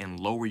negotiate and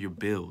lower your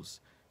bills,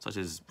 such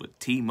as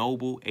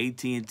T-Mobile,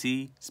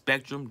 AT&T,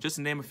 Spectrum, just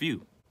to name a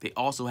few. They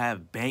also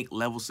have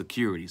bank-level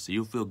security, so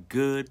you'll feel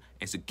good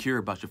and secure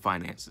about your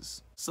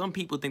finances. Some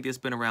people think they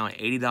spend around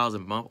 $80 a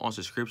month on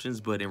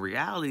subscriptions, but in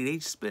reality, they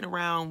spend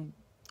around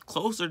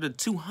closer to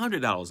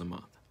 $200 a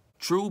month.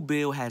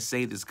 Truebill has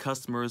saved its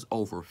customers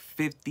over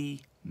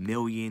 $50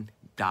 million,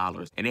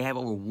 and they have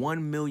over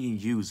 1 million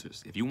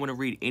users. If you want to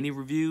read any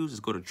reviews,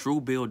 just go to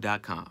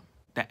truebill.com.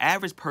 The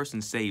average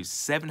person saves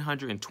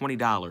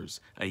 $720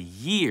 a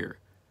year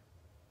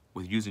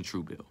with using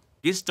Truebill.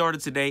 Get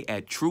started today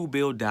at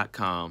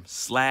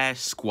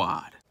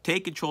truebill.com/squad.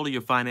 Take control of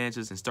your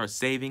finances and start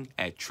saving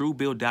at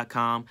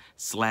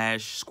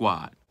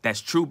truebill.com/squad.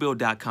 That's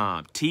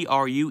truebill.com,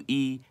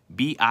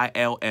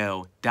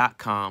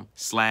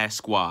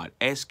 TRUEBILL.com/squad,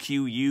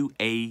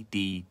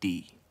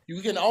 SQUADD.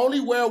 You can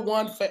only wear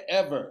one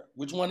forever.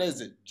 Which one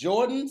is it?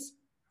 Jordans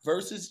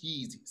versus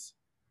Yeezys.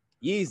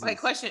 Yeezys. Wait.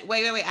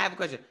 I have a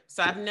question.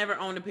 So I've never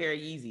owned a pair of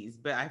Yeezys,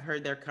 but I've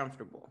heard they're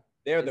comfortable.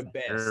 They're the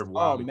best.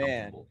 Oh,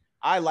 man.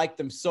 I like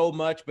them so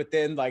much, but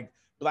then like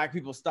black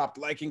people stopped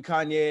liking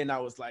Kanye and I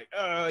was like,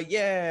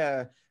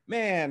 yeah,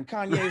 man,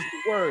 Kanye's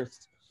the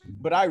worst.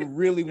 But I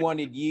really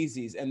wanted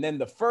Yeezys. And then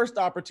the first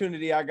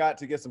opportunity I got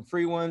to get some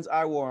free ones,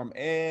 I wore them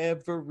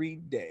every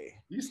day.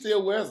 He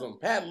still wears them.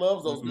 Pat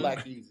loves those black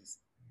Yeezys.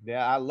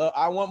 Yeah, I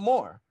want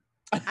more.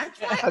 I keep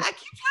trying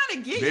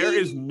to get There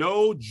Yeezys. is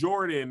no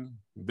Jordan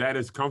that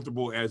is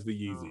comfortable as the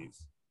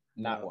Yeezys.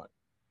 Not one.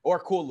 Or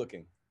cool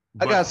looking.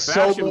 I got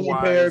so many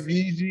pair of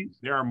Yeezys.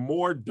 There are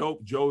more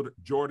dope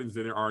Jordans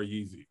than there are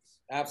Yeezys.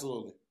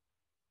 Absolutely.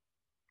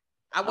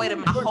 I waited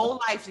my whole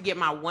life to get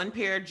my one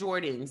pair of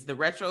Jordans, the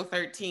Retro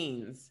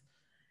 13s,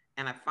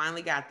 and I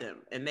finally got them,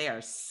 and they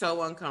are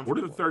so uncomfortable.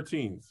 What are the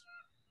 13s?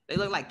 They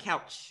look like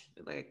couch.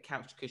 They look like a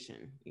couch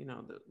cushion. You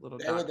know, the little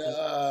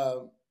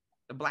the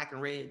black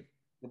and red.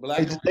 The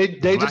black.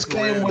 They just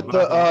came with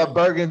the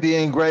burgundy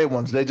and gray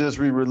ones. They just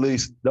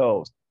re-released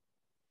those.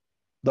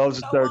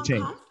 Those are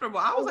 13. I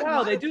was like,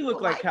 wow, they do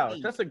look like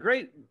couch. That is a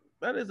great.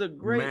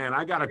 Man,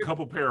 I got a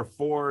couple pair of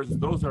 4s.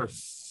 Those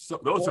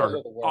are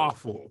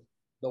awful.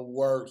 The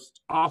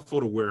worst.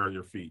 Awful to wear on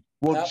your feet.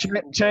 Well,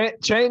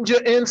 change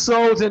your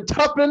insoles and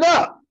toughen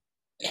up.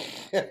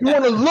 You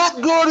want to look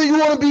good or you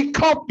want to be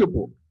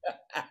comfortable?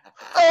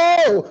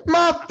 Oh,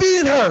 my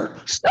feet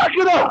hurt. Stuck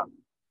it up.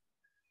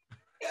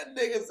 That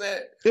nigga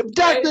said. If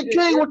Dr.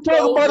 King was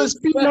talking about his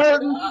feet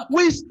hurting,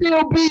 we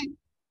still be.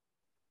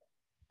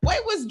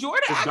 Wait, was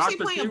Jordan actually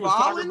Dr. playing King ball? Was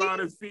talking about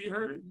his feet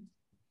hurting?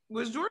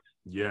 Was Jordan?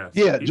 Yes.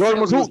 Yeah, Jordan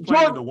was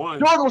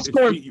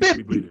scoring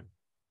 50.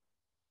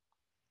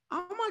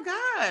 Oh my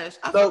gosh!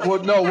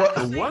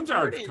 The ones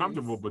are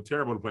comfortable but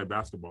terrible to play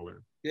basketball in.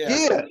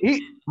 Yeah.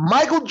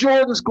 Michael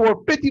Jordan scored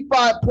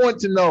 55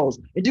 points in those,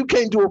 and you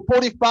can't do a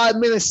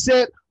 45-minute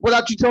set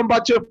without you talking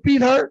about your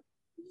feet hurt.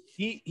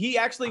 He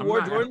actually wore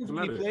Jordans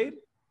when he played.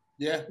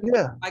 Yeah.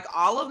 Like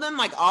all of them,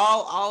 like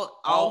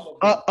all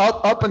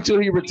up until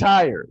he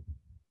retired.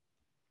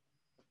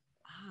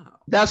 Wow.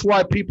 That's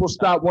why people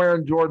stop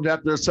wearing Jordans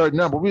after a certain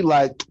number. We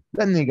like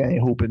that nigga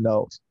ain't hooping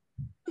those.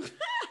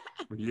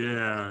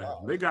 Yeah,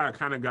 they got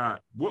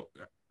what?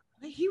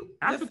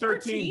 After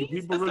 13,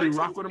 people really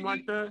rock with him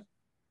like that.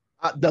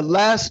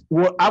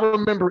 I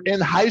remember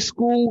in high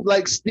school,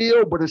 like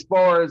still, but as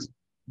far as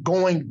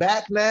going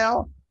back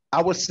now,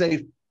 I would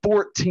say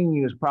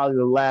 14 is probably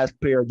the last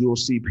pair you'll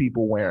see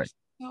people wearing.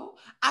 So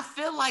I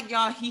feel like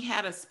he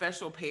had a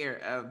special pair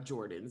of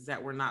Jordans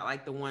that were not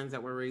like the ones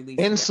that were released.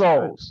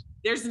 Insoles.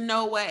 There's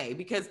no way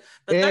because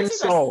the 13s are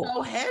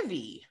so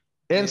heavy.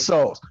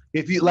 Insoles.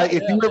 If you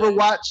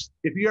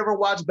ever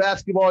watch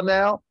basketball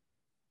now,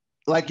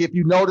 like if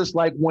you notice,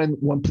 like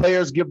when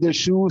players give their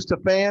shoes to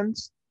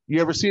fans, you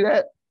ever see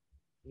that?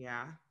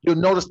 Yeah. You'll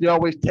notice they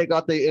always take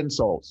out their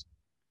insoles.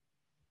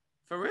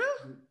 For real?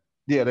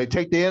 Yeah, they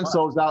take the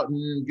insoles out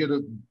and get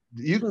a.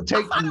 You can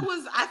take.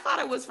 I thought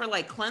it was for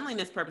like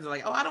cleanliness purposes.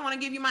 Like, I don't want to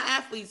give you my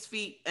athlete's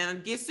feet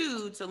and get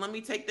sued, so let me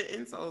take the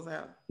insoles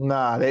out.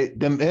 Nah,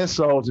 them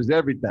insoles is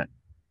everything.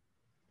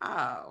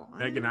 Oh.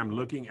 Megan, I'm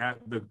looking at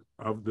the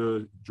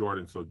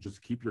Jordan, so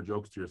just keep your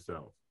jokes to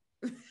yourself.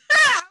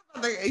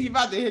 He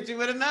about to hit you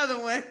with another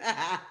one.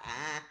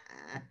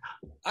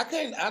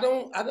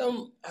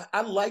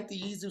 I like the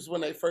Yeezys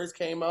when they first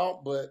came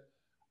out, but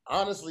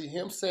honestly,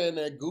 him saying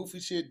that goofy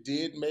shit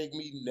did make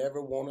me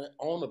never want to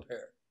own a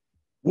pair.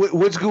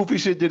 Which goofy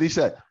shit did he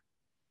say?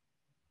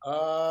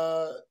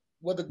 The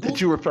goofy that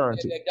you referring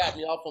to that got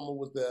me off of him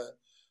was the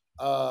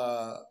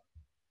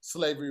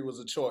slavery was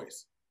a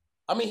choice.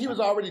 I mean, he was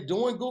already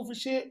doing goofy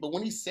shit, but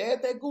when he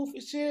said that goofy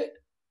shit,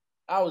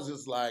 I was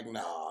just like,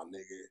 nah,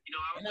 nigga.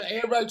 And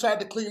everybody tried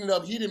to clean it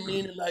up. He didn't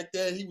mean it like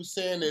that. He was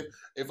saying that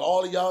if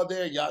all of y'all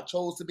there, y'all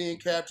chose to be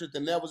captured,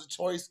 then that was a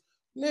choice.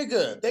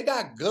 Nigga, they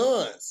got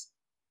guns.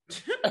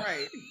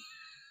 Right.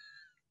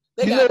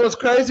 You know what's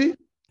crazy?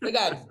 They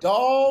got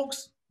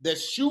dogs that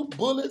shoot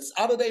bullets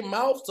out of their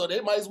mouth, so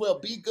they might as well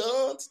be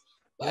guns.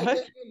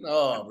 Like,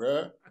 no,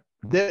 bro.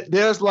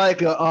 There's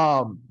like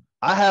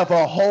I have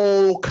a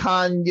whole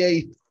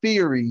Kanye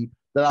theory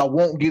that I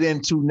won't get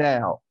into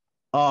now.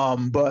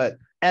 But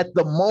at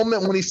the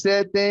moment when he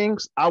said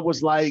things, I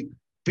was like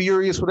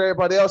furious with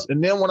everybody else.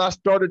 And then when I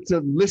started to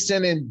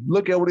listen and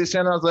look at what he's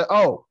saying, I was like,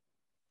 oh,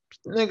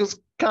 niggas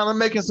kind of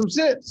making some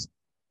sense.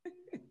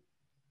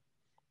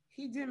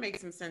 He did make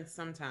some sense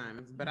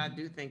sometimes, but I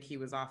do think he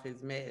was off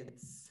his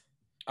meds.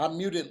 I'm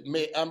muted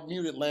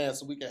Lance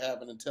so we can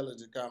have an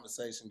intelligent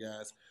conversation,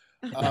 guys.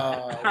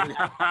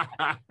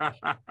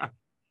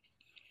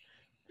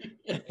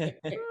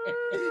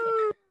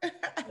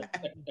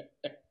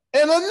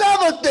 And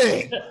another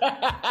thing.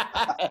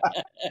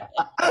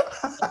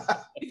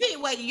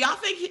 Y'all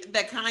think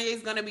that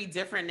Kanye's going to be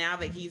different now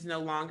that he's no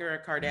longer a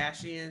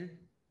Kardashian?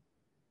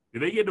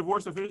 Did they get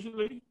divorced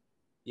officially?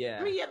 Yeah.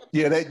 I mean,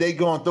 yeah, they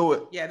going through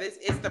it. Yeah, this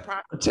is the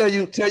problem. Tell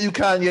you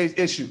Kanye's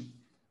issue.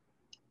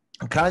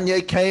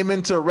 Kanye came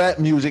into rap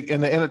music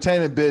in the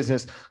entertainment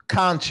business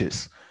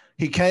conscious.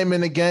 He came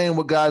in the game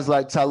with guys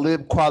like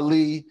Talib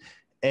Kweli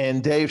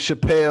and Dave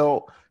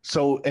Chappelle.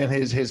 And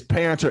his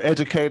parents are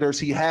educators.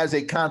 He has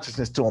a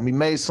consciousness to him. He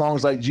made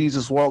songs like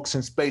Jesus Walks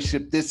in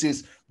Spaceship. This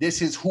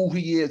is who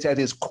he is at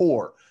his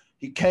core.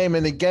 He came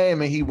in the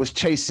game and he was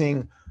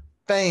chasing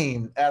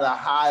fame at a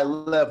high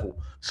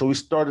level. So he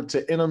started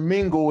to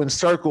intermingle in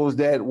circles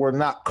that were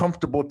not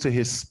comfortable to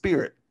his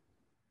spirit.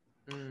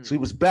 So he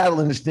was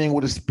battling this thing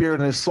with his spirit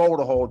and his soul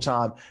the whole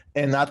time.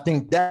 And I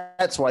think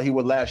that's why he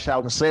would lash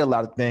out and say a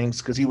lot of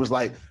things, because he was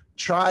like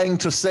trying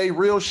to say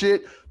real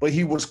shit, but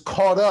he was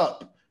caught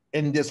up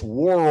in this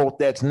world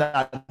that's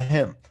not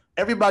him.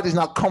 Everybody's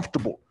not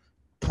comfortable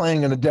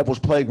playing in the devil's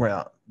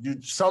playground.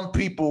 Some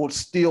people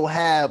still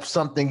have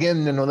something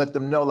in them to let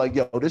them know, like,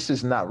 yo, this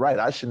is not right.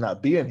 I should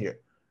not be in here.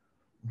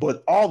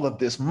 But all of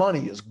this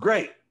money is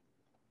great.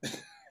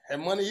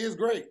 And money is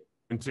great.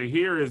 And to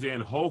hear is in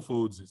Whole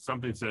Foods,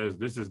 something says,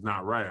 this is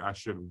not right. I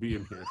shouldn't be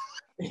in here.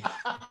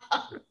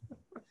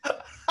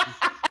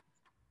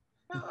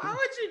 Why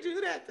would you do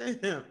that to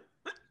him?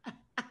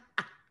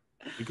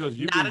 Because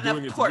you've been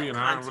doing it to me, and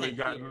I don't really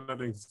got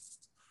nothing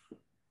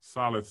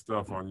solid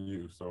stuff on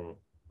you. So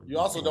you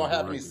also don't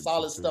have any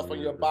solid stuff on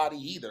your body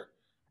either.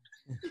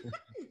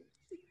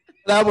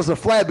 That was a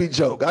flabby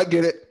joke. I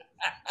get it.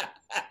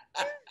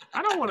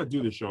 I don't want to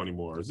do this show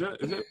anymore. Is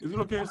it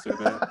okay to say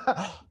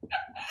that?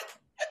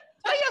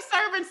 Tell your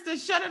servants to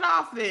shut it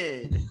off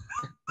then.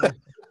 Turn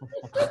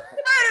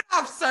it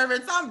off,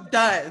 servants. I'm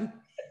done.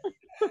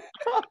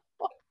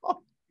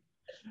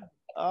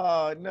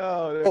 Oh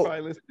no, they're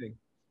probably listening.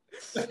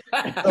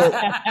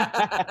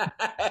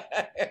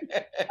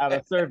 Out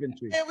of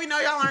servantry. Yeah, we know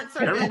y'all aren't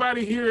servants.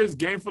 Everybody here is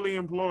gainfully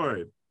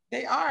employed.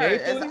 They are.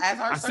 As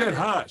our I said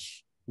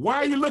hush. Why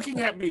are you looking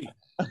at me?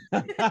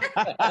 And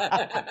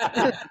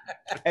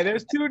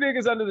there's two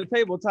niggas under the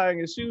table tying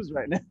his shoes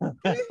right now.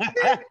 They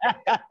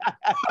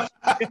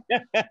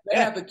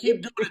have to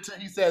keep doing it until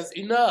he says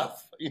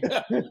enough.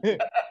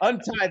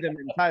 Untie them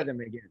and tie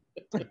them again.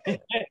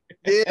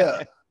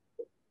 Yeah.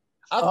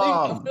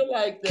 I feel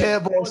like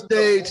Kev on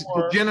stage,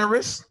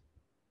 DeGeneres.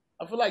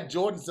 I feel like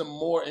Jordans are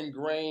more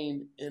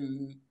ingrained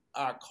in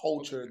our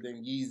culture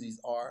than Yeezys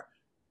are.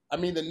 I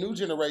mean, the new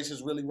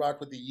generations really rock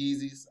with the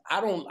Yeezys. I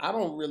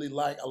don't really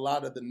like a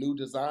lot of the new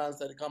designs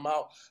that have come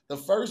out. The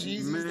first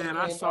Yeezys. Man,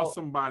 I saw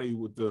somebody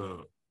with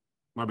the.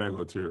 My bad,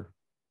 go here.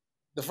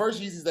 The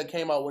first Yeezys that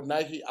came out with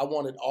Nike, I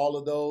wanted all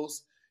of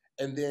those,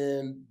 and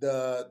then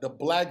the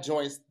black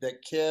joints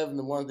that Kev and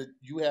the one that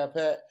you have,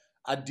 Pat,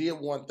 I did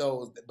want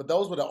those, but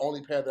those were the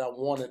only pair that I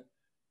wanted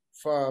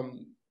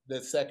from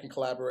the second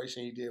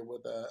collaboration he did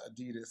with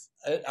Adidas.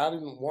 I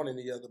didn't want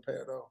any other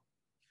pair though.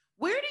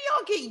 Where do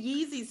y'all get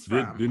Yeezys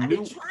from? I've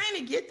been trying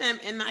to get them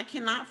and I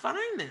cannot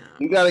find them.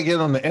 You got to get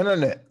on the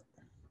internet.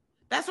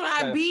 That's what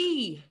I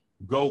be.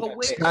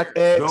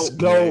 StockX,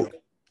 Goat.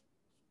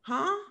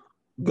 Huh?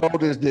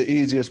 Goat is the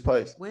easiest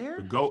place. Where?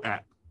 The Goat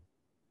app.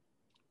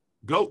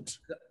 Goat.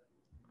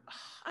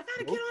 I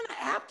gotta get on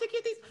the app to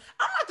get these.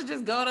 I'm about to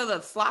just go to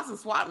the Slots and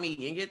Swap meet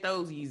and get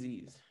those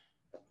Yeezys.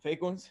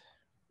 Fake ones?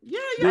 Yeah,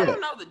 y'all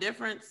don't know the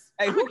difference.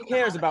 Hey, who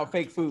cares about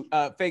fake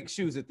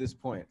shoes at this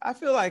point? I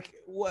feel like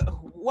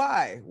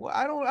why? Well,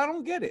 I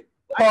don't get it.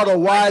 Called a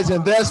wise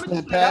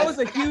investment, Pat. That was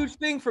a huge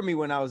thing for me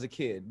when I was a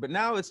kid, but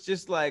now it's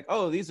just like,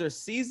 oh, these are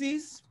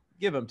CZs.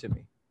 Give them to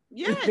me.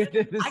 Yeah,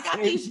 I got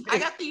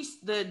these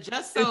the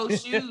Just So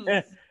shoes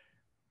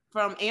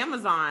from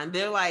Amazon.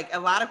 They're like a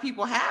lot of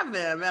people have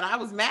them, and I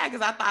was mad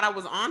because I thought I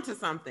was onto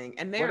something.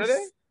 And they're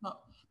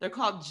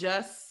called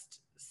Just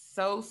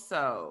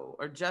So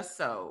or Just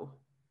So.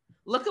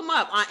 Look them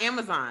up on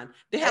Amazon.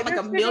 They have like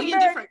a million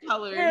different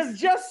colors. There's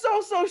Just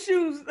So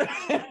shoes. But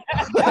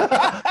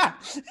I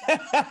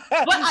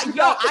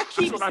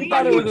keep seeing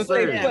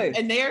them,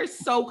 and they're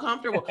so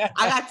comfortable.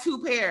 I got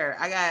two pair.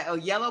 I got a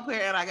yellow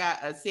pair and I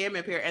got a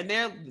salmon pair, and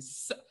they're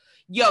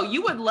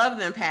you would love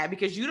them, Pat,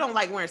 because you don't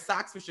like wearing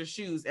socks with your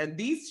shoes, and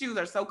these shoes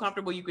are so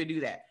comfortable you could do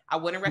that. I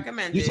wouldn't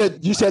recommend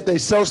it. You said they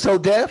so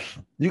deaf?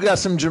 You got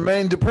some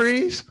Jermaine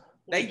Dupri's?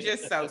 They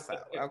just so.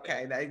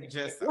 Okay, they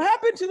just. What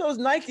happened to those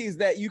Nikes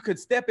that you could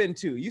step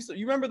into? You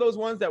remember those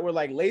ones that were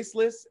like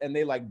laceless and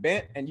they like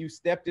bent and you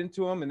stepped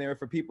into them and they were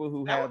for people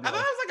who had. I thought it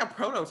was like a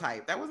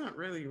prototype. That wasn't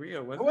really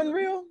real. It wasn't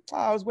real? Oh,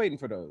 I was waiting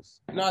for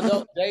those.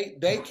 No,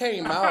 they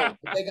came out.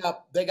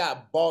 They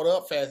got bought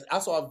up fast. I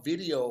saw a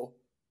video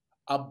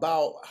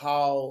about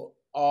how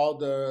all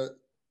the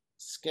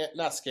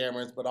not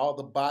scammers, but all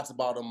the bots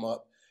bought them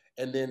up,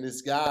 and then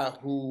this guy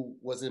who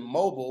was in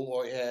mobile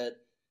or had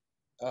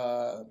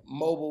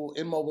mobile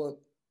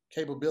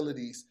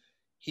capabilities,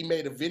 he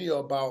made a video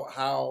about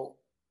how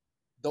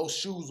those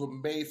shoes were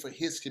made for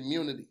his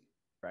community.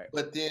 Right.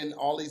 But then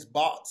all these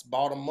bots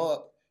bought them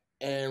up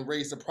and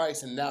raised the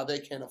price, and now they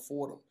can't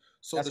afford them.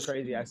 So that's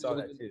crazy. I saw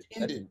that too.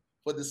 Intended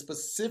for the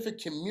specific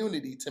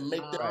community to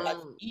make their life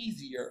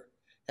easier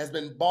has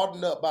been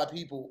bought up by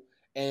people,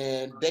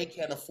 and they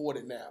can't afford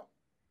it now.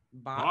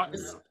 I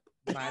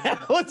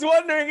was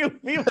wondering if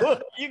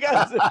you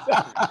guys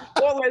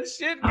won't let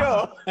shit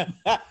go.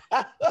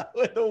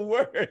 With the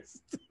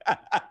worst.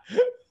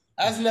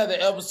 That's another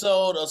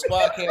episode of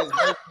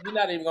SquADD. We're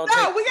not even gonna.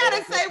 No, we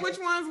gotta say which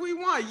ones we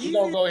want. We're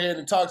gonna go ahead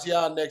and talk to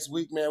y'all next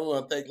week, man. We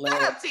want to thank Lance.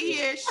 Shut up to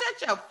here.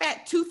 Shut your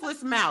fat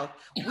toothless mouth.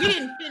 We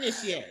didn't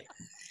finish yet.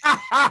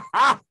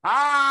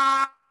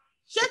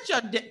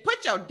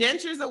 Put your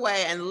dentures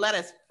away and let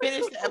us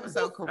finish the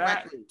episode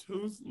correctly.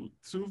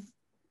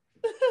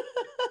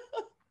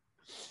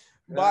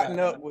 Bottom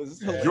up was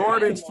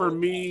Jordans for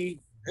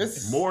me.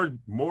 More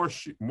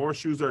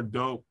shoes are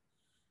dope.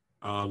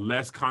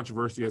 Less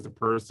controversy as a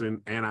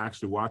person, and I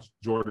actually watched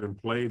Jordan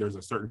play. There's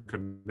a certain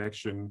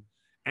connection,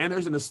 and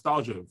there's a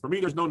nostalgia. For me,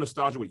 there's no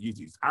nostalgia with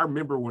Yeezys. I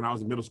remember when I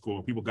was in middle school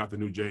and people got the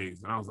new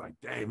J's, and I was like,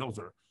 dang, those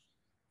are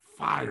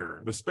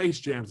fire. The Space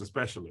Jams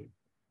especially.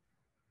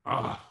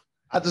 I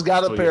just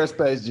got a pair of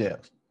Space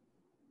Jams.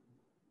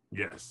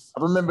 Yes.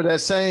 I remember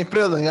that same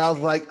feeling. I was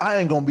like, I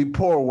ain't going to be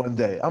poor one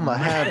day. I'm going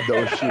to have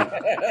those shoes.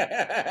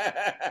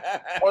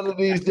 One of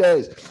these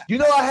days. You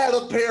know, I had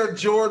a pair of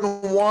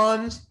Jordan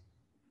 1s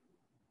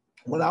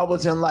when I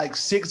was in like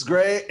 6th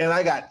grade, and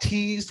I got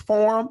teased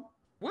for them.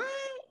 What?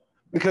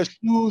 Because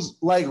shoes,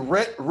 like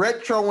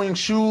retroing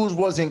shoes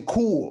wasn't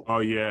cool. Oh,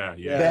 yeah.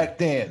 Back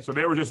then. So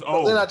they were just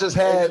old. So then I just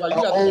had an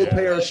old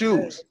pair of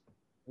shoes.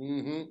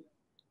 Mm-hmm.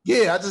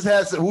 Yeah, I just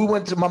had some. We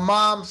went to my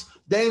mom's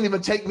They didn't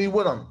even take me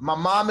with them. My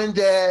mom and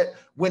dad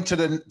went to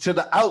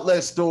the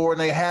outlet store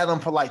and they had them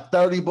for like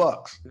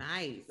 $30.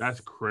 Nice. That's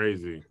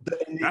crazy.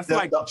 That's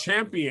like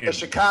Champion. The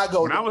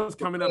Chicago. When I was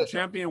coming up,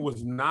 Champion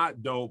was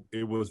not dope.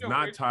 It was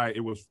not tight.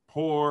 It was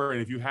poor.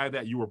 And if you had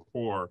that, you were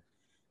poor.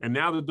 And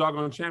now the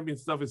doggone Champion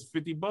stuff is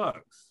 $50.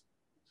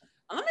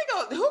 Let me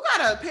go. Who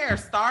got a pair of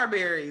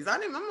Starberries?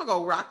 I'm gonna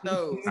go rock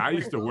those. I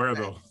used to wear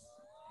those.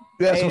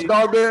 You had some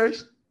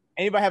Starberries?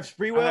 Anybody have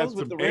Spreewells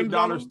with the rims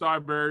on them? $8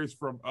 Starberries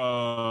from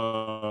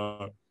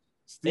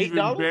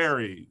Stephen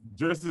Berry,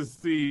 just to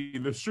see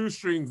the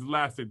shoestrings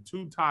lasted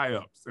 2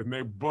 tie-ups and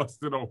they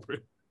busted open.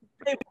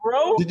 Hey,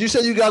 bro. Did you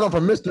say you got them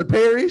from Mr.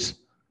 Perry's?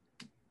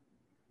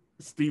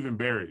 Stephen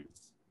Berry's.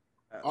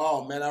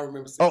 Oh man, I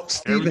remember. Oh,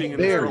 Stephen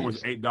Berry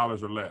was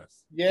 $8 or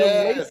less.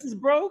 Yeah, the laces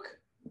broke.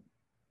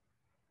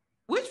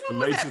 Which one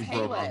the was laces that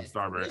broke on the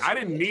Starberry. I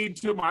didn't need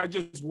to. I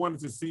just wanted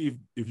to see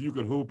if you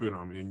could hoop in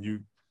them, and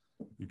you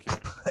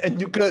can't. And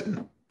you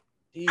couldn't.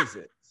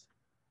 Jesus.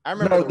 I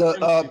remember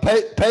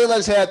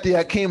Payless had the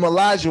Hakeem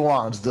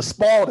Olajuwons, the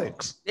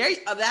Spaldings.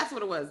 That's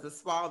what it was, the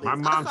Spaldings. My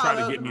mom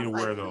tried to get me to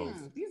wear those.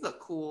 These are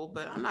cool,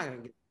 but I'm not gonna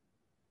get.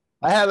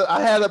 I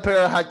had a pair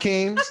of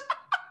Hakeems.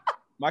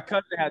 My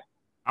cousin had.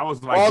 I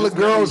was like, all the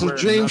girls were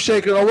dream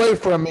shaking away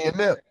from me and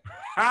them.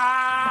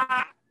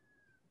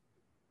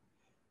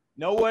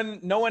 No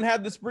one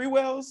had the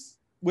Spreewells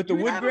with the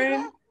wood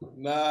grain.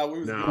 Nah,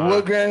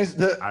 wood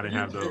grains. I didn't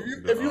have those.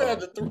 If you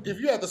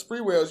had the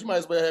Spreewells, you might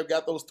as well have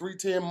got those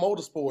 310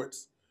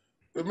 Motorsports.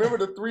 Remember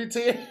the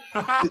 310?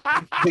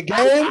 The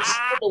games?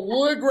 The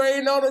wood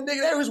grain on it,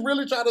 nigga. They was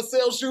really trying to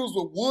sell shoes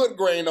with wood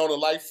grain on it.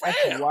 Like,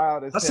 fam.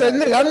 Wow, I said,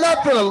 nigga, I'm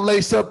not gonna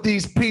lace up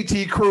these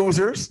PT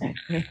Cruisers.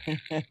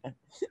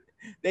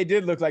 They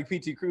did look like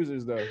PT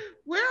Cruisers, though.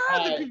 Where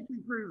are the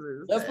PT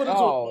Cruisers? Let's put it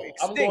to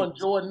I'm going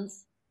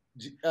Jordans.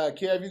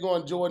 Kev, you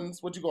going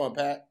Jordans? What you going,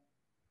 Pat?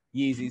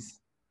 Yeezys.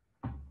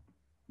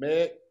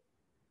 Meg?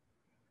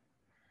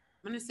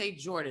 I'm gonna say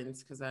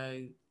Jordans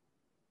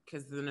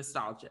because the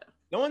nostalgia.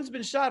 No one's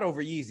been shot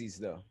over Yeezys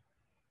though.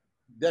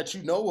 That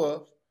you know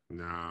of.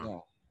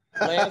 No.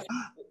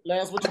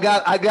 Lance, what you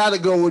I gotta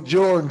go with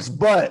Jordans,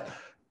 but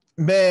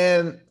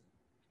man,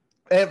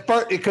 at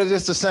first, because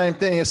it's the same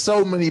thing. It's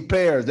so many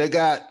pairs. They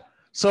got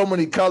so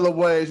many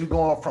colorways. We're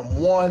going from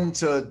 1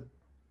 to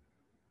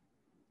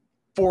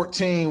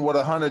 14 with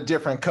 100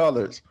 different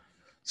colors.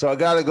 So I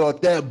gotta go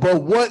with that.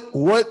 But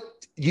what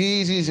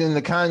Yeezys and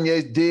the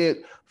Kanye's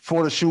did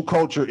for the shoe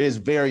culture is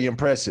very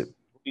impressive.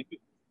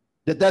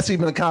 That's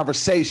even a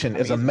conversation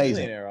is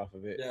amazing. Off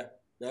of it. Yeah,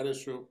 that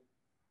is true.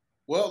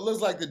 Well, it looks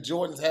like the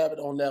Jordans have it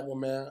on that one,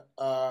 man.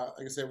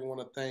 Like I said, we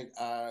want to thank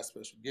our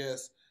special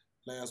guest,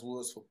 Lance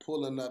Woods, for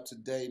pulling up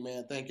today,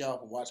 man. Thank y'all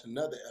for watching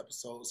another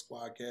episode of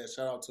SquADcast.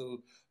 Shout out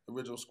to the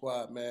original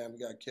squad, man. We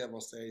got Kev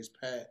on stage,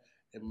 Pat,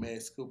 and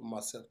Manscaped and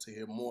myself to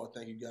hear more.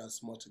 Thank you guys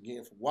so much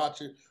again for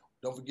watching.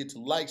 Don't forget to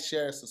like,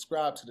 share,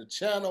 subscribe to the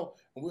channel,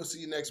 and we'll see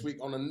you next week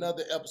on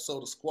another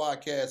episode of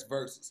SquADcast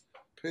Versus.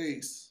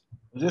 Peace.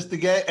 Just to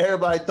get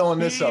everybody throwing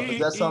this up. Is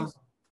that something?